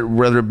related.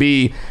 Whether it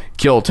be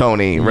Kill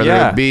Tony,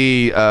 whether it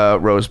be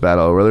Roast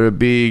Battle, whether it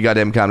be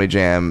Goddamn Comedy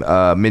Jam,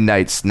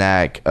 Midnight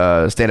Snack,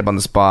 Stand Up on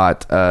the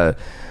Spot.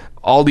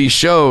 All these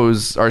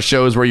shows are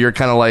shows where you're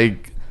kind of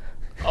like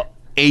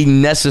a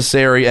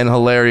necessary and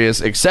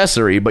hilarious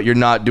accessory, but you're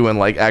not doing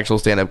like actual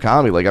stand-up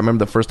comedy. Like I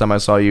remember the first time I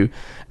saw you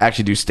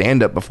actually do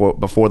stand-up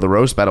before the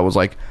Roast Battle was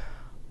like,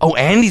 oh,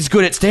 Andy's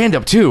good at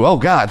stand-up too. Oh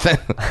God,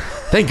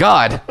 thank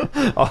God.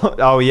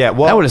 Oh yeah,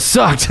 well that would have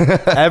sucked.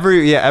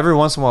 every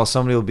once in a while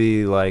somebody will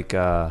be like,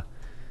 they'll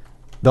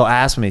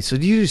ask me, so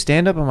do you do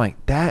stand-up? I'm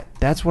like,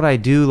 that's what I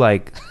do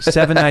like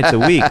 7 nights a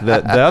week.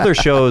 The other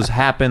shows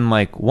happen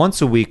like once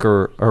a week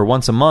or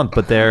once a month,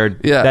 but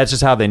that's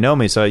just how they know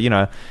me. So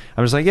I'm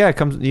just like,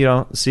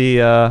 come see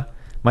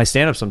my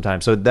stand-up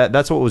sometime. So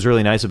that's what was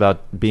really nice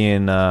about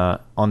being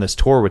on this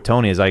tour with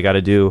Tony is I got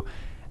to do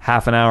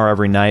half an hour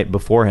every night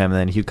before him, and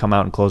then he'd come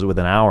out and close it with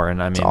an hour.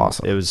 And I mean,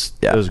 awesome. It was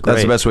great.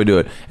 That's the best way to do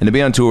it. And to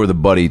be on tour with a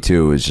buddy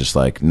too is just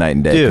like night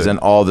and day. Because then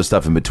all the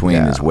stuff in between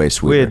is way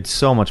sweeter. We had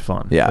so much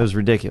fun. Yeah, it was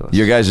ridiculous.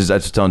 Your guys, I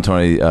was telling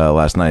Tony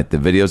last night, the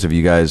videos of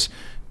you guys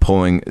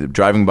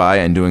driving by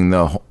and doing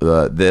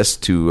this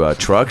to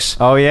trucks.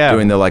 Oh yeah,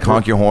 doing the like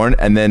honk your horn,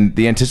 and then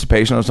the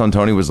anticipation I was telling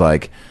Tony was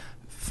like.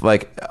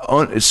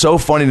 It's so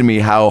funny to me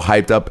how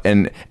hyped up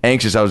and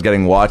anxious I was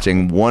getting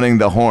watching, wanting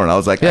the horn. I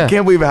was like, I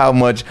can't believe how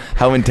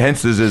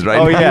intense this is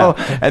right now.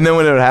 Yeah. And then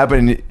when it would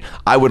happen,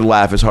 I would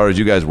laugh as hard as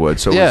you guys would.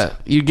 So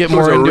you get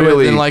more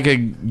into it than like a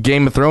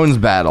Game of Thrones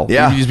battle.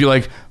 Yeah, you just be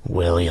like,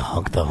 will you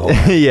honk the horn?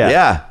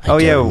 Yeah.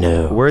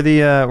 No. We're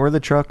the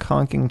truck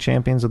honking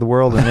champions of the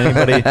world, and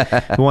anybody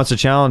who wants to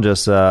challenge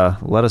us,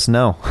 let us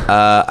know.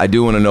 I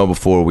do want to know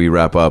before we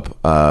wrap up,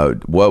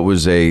 what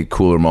was a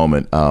cooler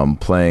moment,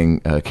 playing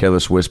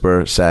Careless Whisper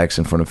sax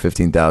in front of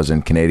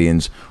 15,000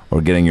 Canadians,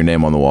 or getting your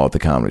name on the wall at the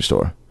Comedy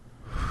Store?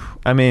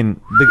 I mean,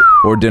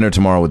 or dinner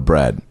tomorrow with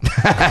Brad.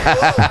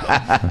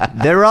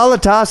 They're all a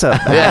toss-up.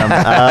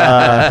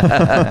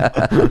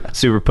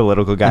 Super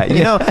political guy.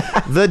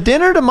 The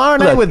dinner tomorrow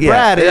night with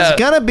Brad is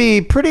gonna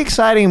be pretty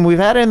exciting. We've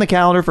had it in the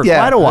calendar for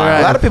quite a while. Right.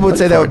 A lot of people would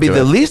say that would be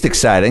the least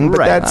exciting, but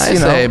that's I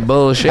say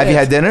bullshit. Have you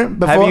had dinner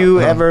before? Have you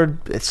ever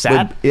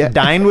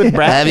dined with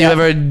Brad? Have you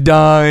ever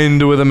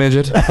dined with a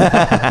midget?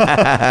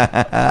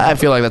 I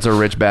feel like that's a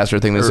rich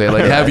bastard thing to say.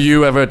 Like, have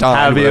you ever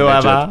dined with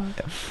a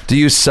midget? Do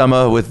you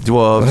summer with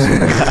dwarves?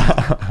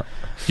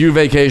 You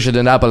vacationed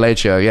in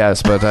Appalachia,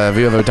 yes, but have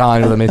you ever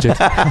dined with a midget?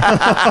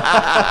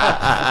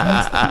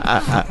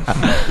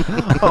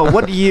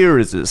 What year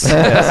is this?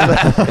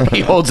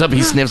 He holds up,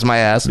 he sniffs my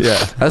ass. Yeah,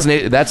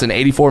 that's an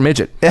 84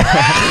 midget. The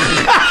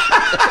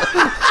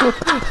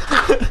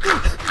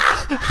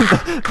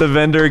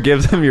vendor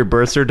gives him your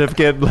birth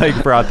certificate, like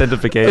for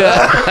authentication.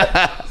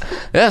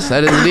 Yes,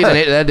 that is indeed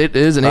that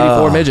is an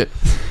 84 midget.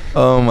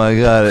 Oh my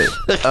god!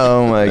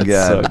 Oh my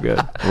god! So good.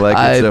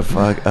 Like it's a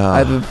fuck.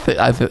 I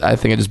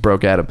think I just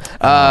broke at him.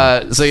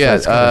 So yeah,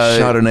 it's got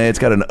a Chardonnay. It's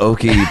got an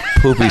oaky,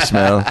 poopy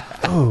smell.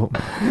 Oh,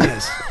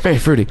 yes. Very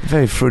fruity.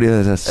 Very fruity.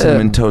 There's a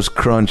cinnamon toast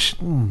crunch.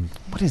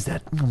 What is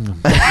that?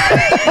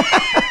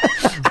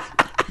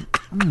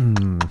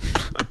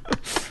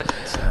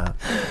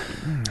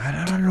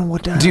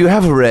 you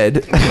have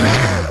read.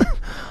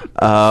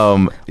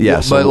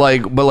 Yeah,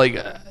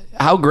 but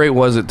how great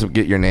was it to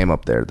get your name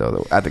up there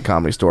though at the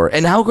Comedy Store,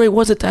 and how great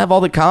was it to have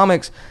all the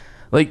comics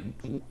like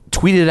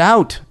tweet it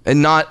out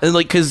and not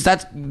like because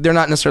they're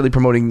not necessarily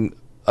promoting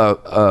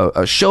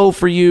a show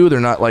for you. They're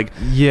not like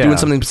doing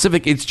something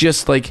specific. It's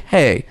just like,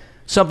 hey,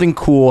 something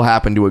cool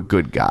happened to a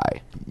good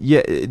guy.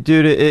 Yeah,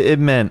 dude, it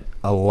meant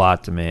a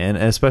lot to me, and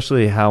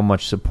especially how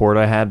much support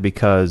I had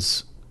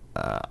because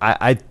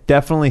I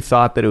definitely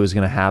thought that it was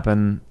going to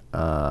happen.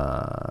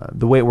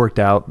 The way it worked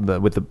out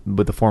with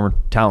the former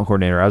talent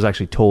coordinator, I was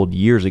actually told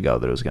years ago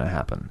that it was going to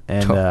happen,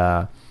 and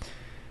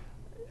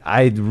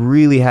I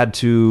really had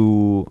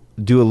to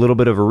do a little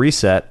bit of a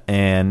reset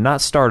and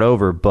not start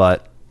over,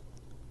 but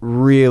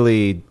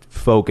really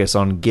focus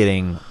on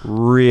getting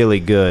really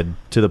good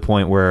to the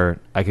point where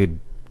I could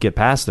get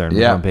past there and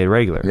become paid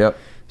regular. Yep.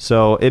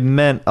 So it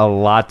meant a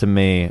lot to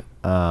me,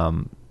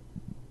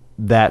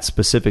 that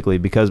specifically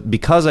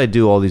because I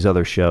do all these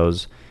other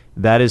shows.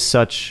 That is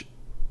such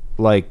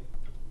like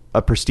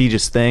a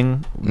prestigious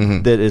thing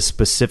that is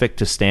specific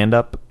to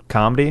stand-up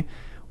comedy,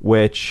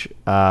 which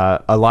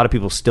a lot of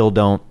people still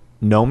don't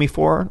know me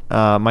for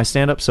my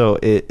stand-up. So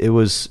it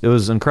was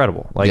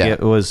incredible. Like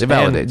it was,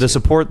 and the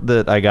support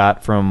that I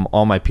got from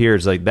all my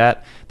peers, like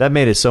that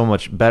made it so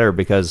much better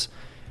because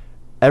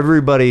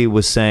everybody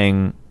was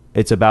saying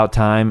it's about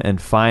time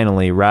and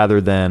finally, rather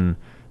than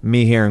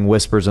me hearing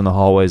whispers in the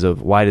hallways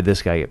of why did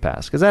this guy get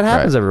passed, because that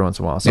happens every once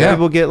in a while. Some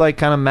people get like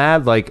kind of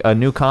mad, like a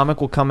new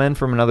comic will come in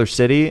from another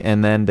city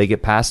and then they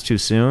get passed too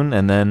soon,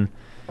 and then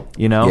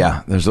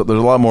there's a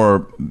lot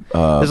more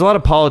there's a lot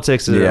of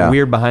politics and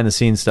weird behind the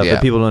scenes stuff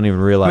that people don't even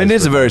realize. I mean,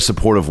 it's a very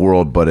supportive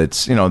world, but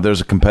it's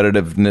there's a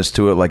competitiveness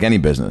to it like any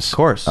business, of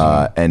course,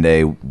 and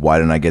why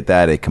didn't I get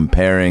that, a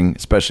comparing,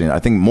 especially I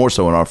think more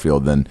so in our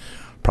field than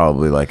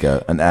probably like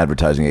an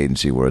advertising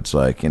agency where it's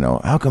like,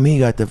 how come he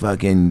got the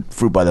fucking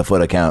fruit by the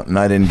foot account and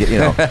I didn't get,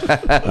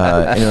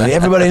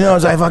 everybody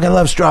knows I fucking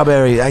love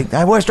strawberry.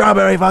 I wear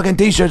strawberry fucking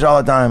t-shirts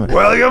all the time.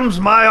 Williams,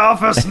 my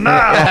office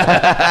now.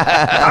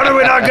 How do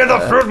we not get the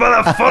fruit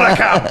by the foot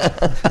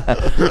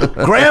account?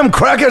 Graham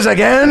crackers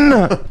again?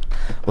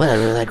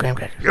 Whatever, like graham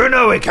crackers. You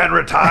know we can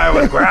retire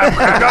with graham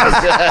crackers.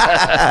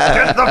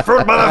 Get the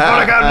fruit by the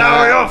foot account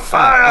now or you're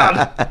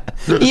fired.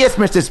 Yes,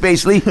 Mr.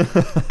 Spacely.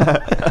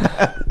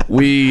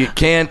 We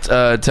can't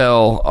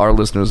tell our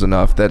listeners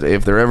enough that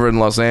if they're ever in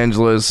Los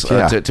Angeles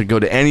to go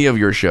to any of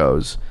your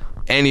shows,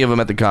 any of them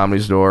at the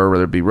Comedy Store,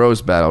 whether it be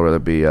Roast Battle, whether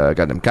it be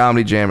Goddamn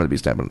Comedy Jam, whether it be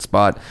Stand Up on the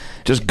Spot,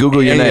 just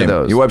Google your name.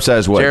 Your website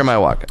is what? Jeremiah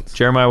Watkins.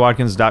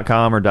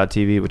 JeremiahWatkins.com or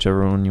 .tv,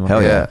 whichever one you want.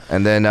 Hell yeah.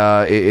 And then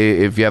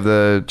if you have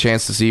the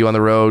chance to see you on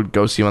the road,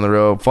 go see you on the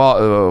road.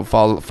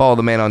 Follow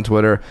the man on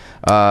Twitter.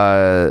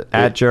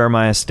 At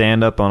Jeremiah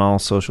Stand Up on all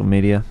social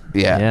media.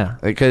 Yeah.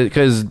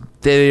 Because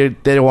they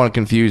don't want to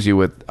confuse you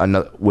with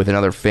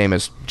another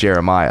famous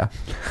Jeremiah.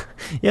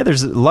 Yeah,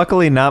 there's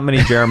luckily not many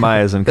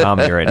Jeremiahs in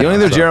comedy right now. The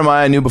only other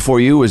Jeremiah I knew before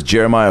you was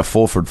Jeremiah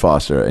Fulford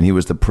Foster, and he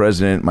was the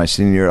president my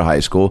senior year of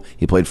high school.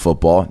 He played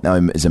football. Now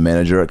he is a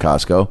manager at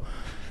Costco.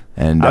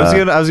 And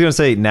I was gonna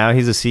say now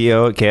he's a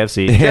CEO at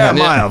KFC.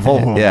 Jeremiah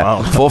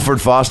Fulford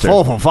Foster.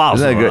 Fulford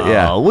Foster. Isn't that good?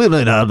 Yeah. We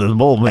need to have this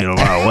bold meeting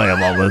right away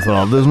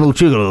about this new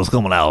chicken that's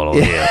coming out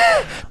over here.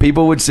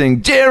 People would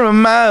sing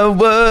Jeremiah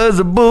was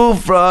a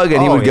bullfrog,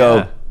 and he would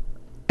go.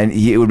 And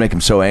it would make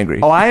him so angry.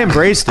 Oh, I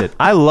embraced it.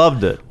 I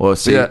loved it. Well,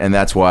 see, and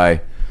that's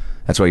why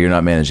you're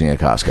not managing at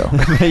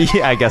Costco.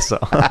 Yeah, I guess so.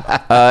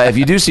 If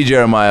you do see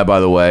Jeremiah, by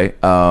the way,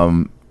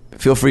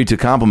 feel free to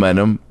compliment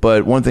him.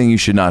 But one thing you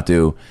should not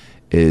do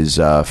is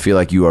feel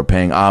like you are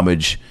paying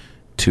homage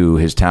to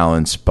his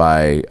talents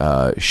by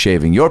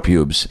shaving your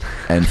pubes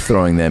and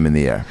throwing them in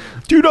the air.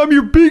 Dude, I'm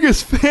your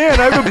biggest fan.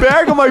 I have a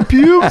bag of my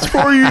pubes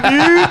for you,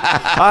 dude.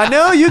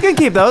 No, you can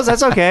keep those.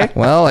 That's okay.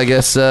 Well, I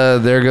guess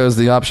there goes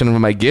the option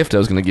of my gift I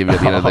was going to give you at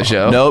the end of the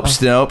show. Nope,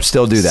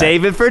 still do that.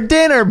 Save it for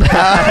dinner. Good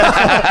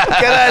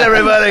night,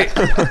 everybody.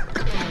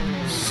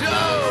 So,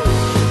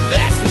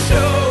 that's the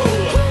show.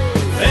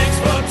 Thanks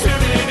for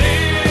tuning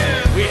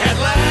in. We had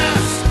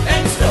laughs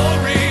and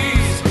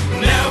stories.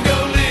 Now go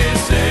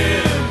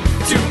listen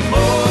to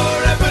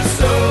more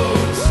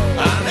episodes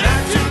on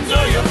iTunes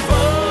or your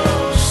phone.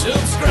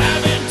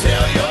 Subscribe and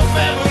tell your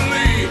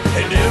family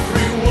and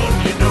everyone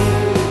you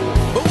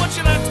know. But what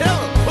should I tell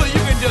them? Well, you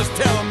can just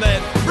tell them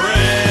that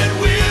Brad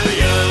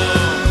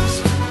Williams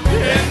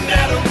and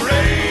Adam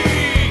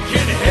Ray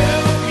can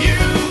help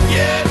you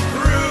get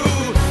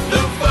through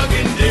the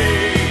fucking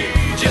day.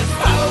 Just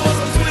follow us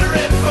on Twitter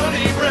at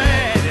Funny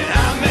Brad, and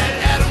I'm at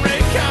Adam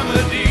Ray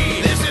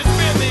Comedy. This has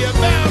been the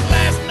About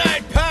Last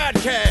Night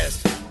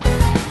podcast.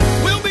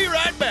 We'll be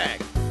right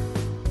back.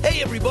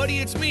 Hey everybody,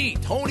 it's me,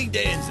 Tony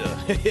Danza.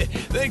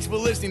 Thanks for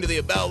listening to the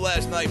About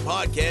Last Night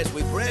podcast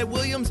with Brad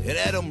Williams and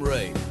Adam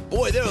Ray.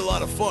 Boy, they're a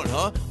lot of fun,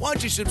 huh? Why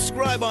don't you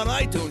subscribe on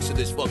iTunes to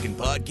this fucking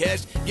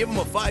podcast? Give them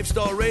a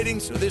 5-star rating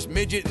so this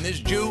midget and this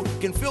Jew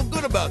can feel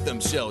good about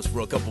themselves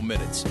for a couple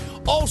minutes.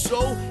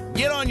 Also,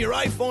 get on your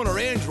iPhone or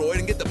Android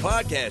and get the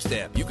podcast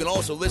app. You can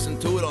also listen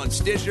to it on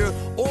Stitcher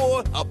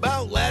or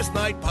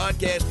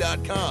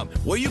AboutLastNightPodcast.com,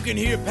 where you can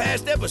hear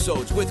past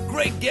episodes with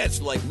great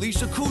guests like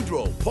Lisa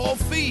Kudrow, Paul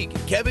Feig,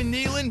 Kevin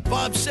Nealon,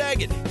 Bob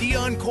Saget,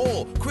 Dion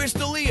Cole, Chris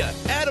D'Elia,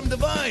 Adam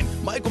Devine,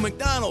 Michael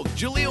McDonald,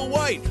 Jaleel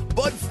White,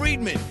 Bud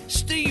Friedman,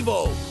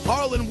 Steve-O,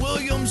 Harlan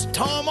Williams,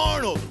 Tom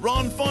Arnold,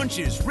 Ron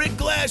Funches, Rick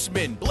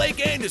Glassman,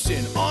 Blake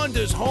Anderson,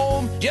 Anders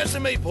Holm,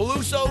 Jessime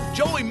Peluso,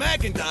 Joey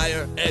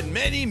McIntyre, and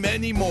many,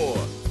 many more.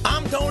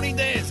 I'm Tony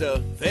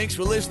Danza. Thanks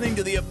for listening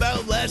to the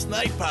About Last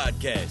Night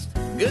podcast.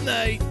 Good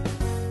night.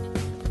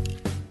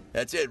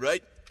 That's it,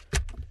 right?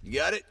 You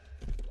got it?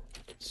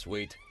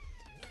 Sweet.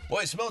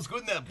 Boy, it smells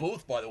good in that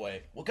booth, by the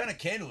way. What kind of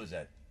candle is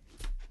that?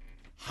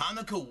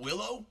 Hanukkah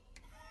willow?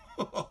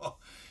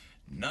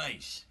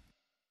 Nice.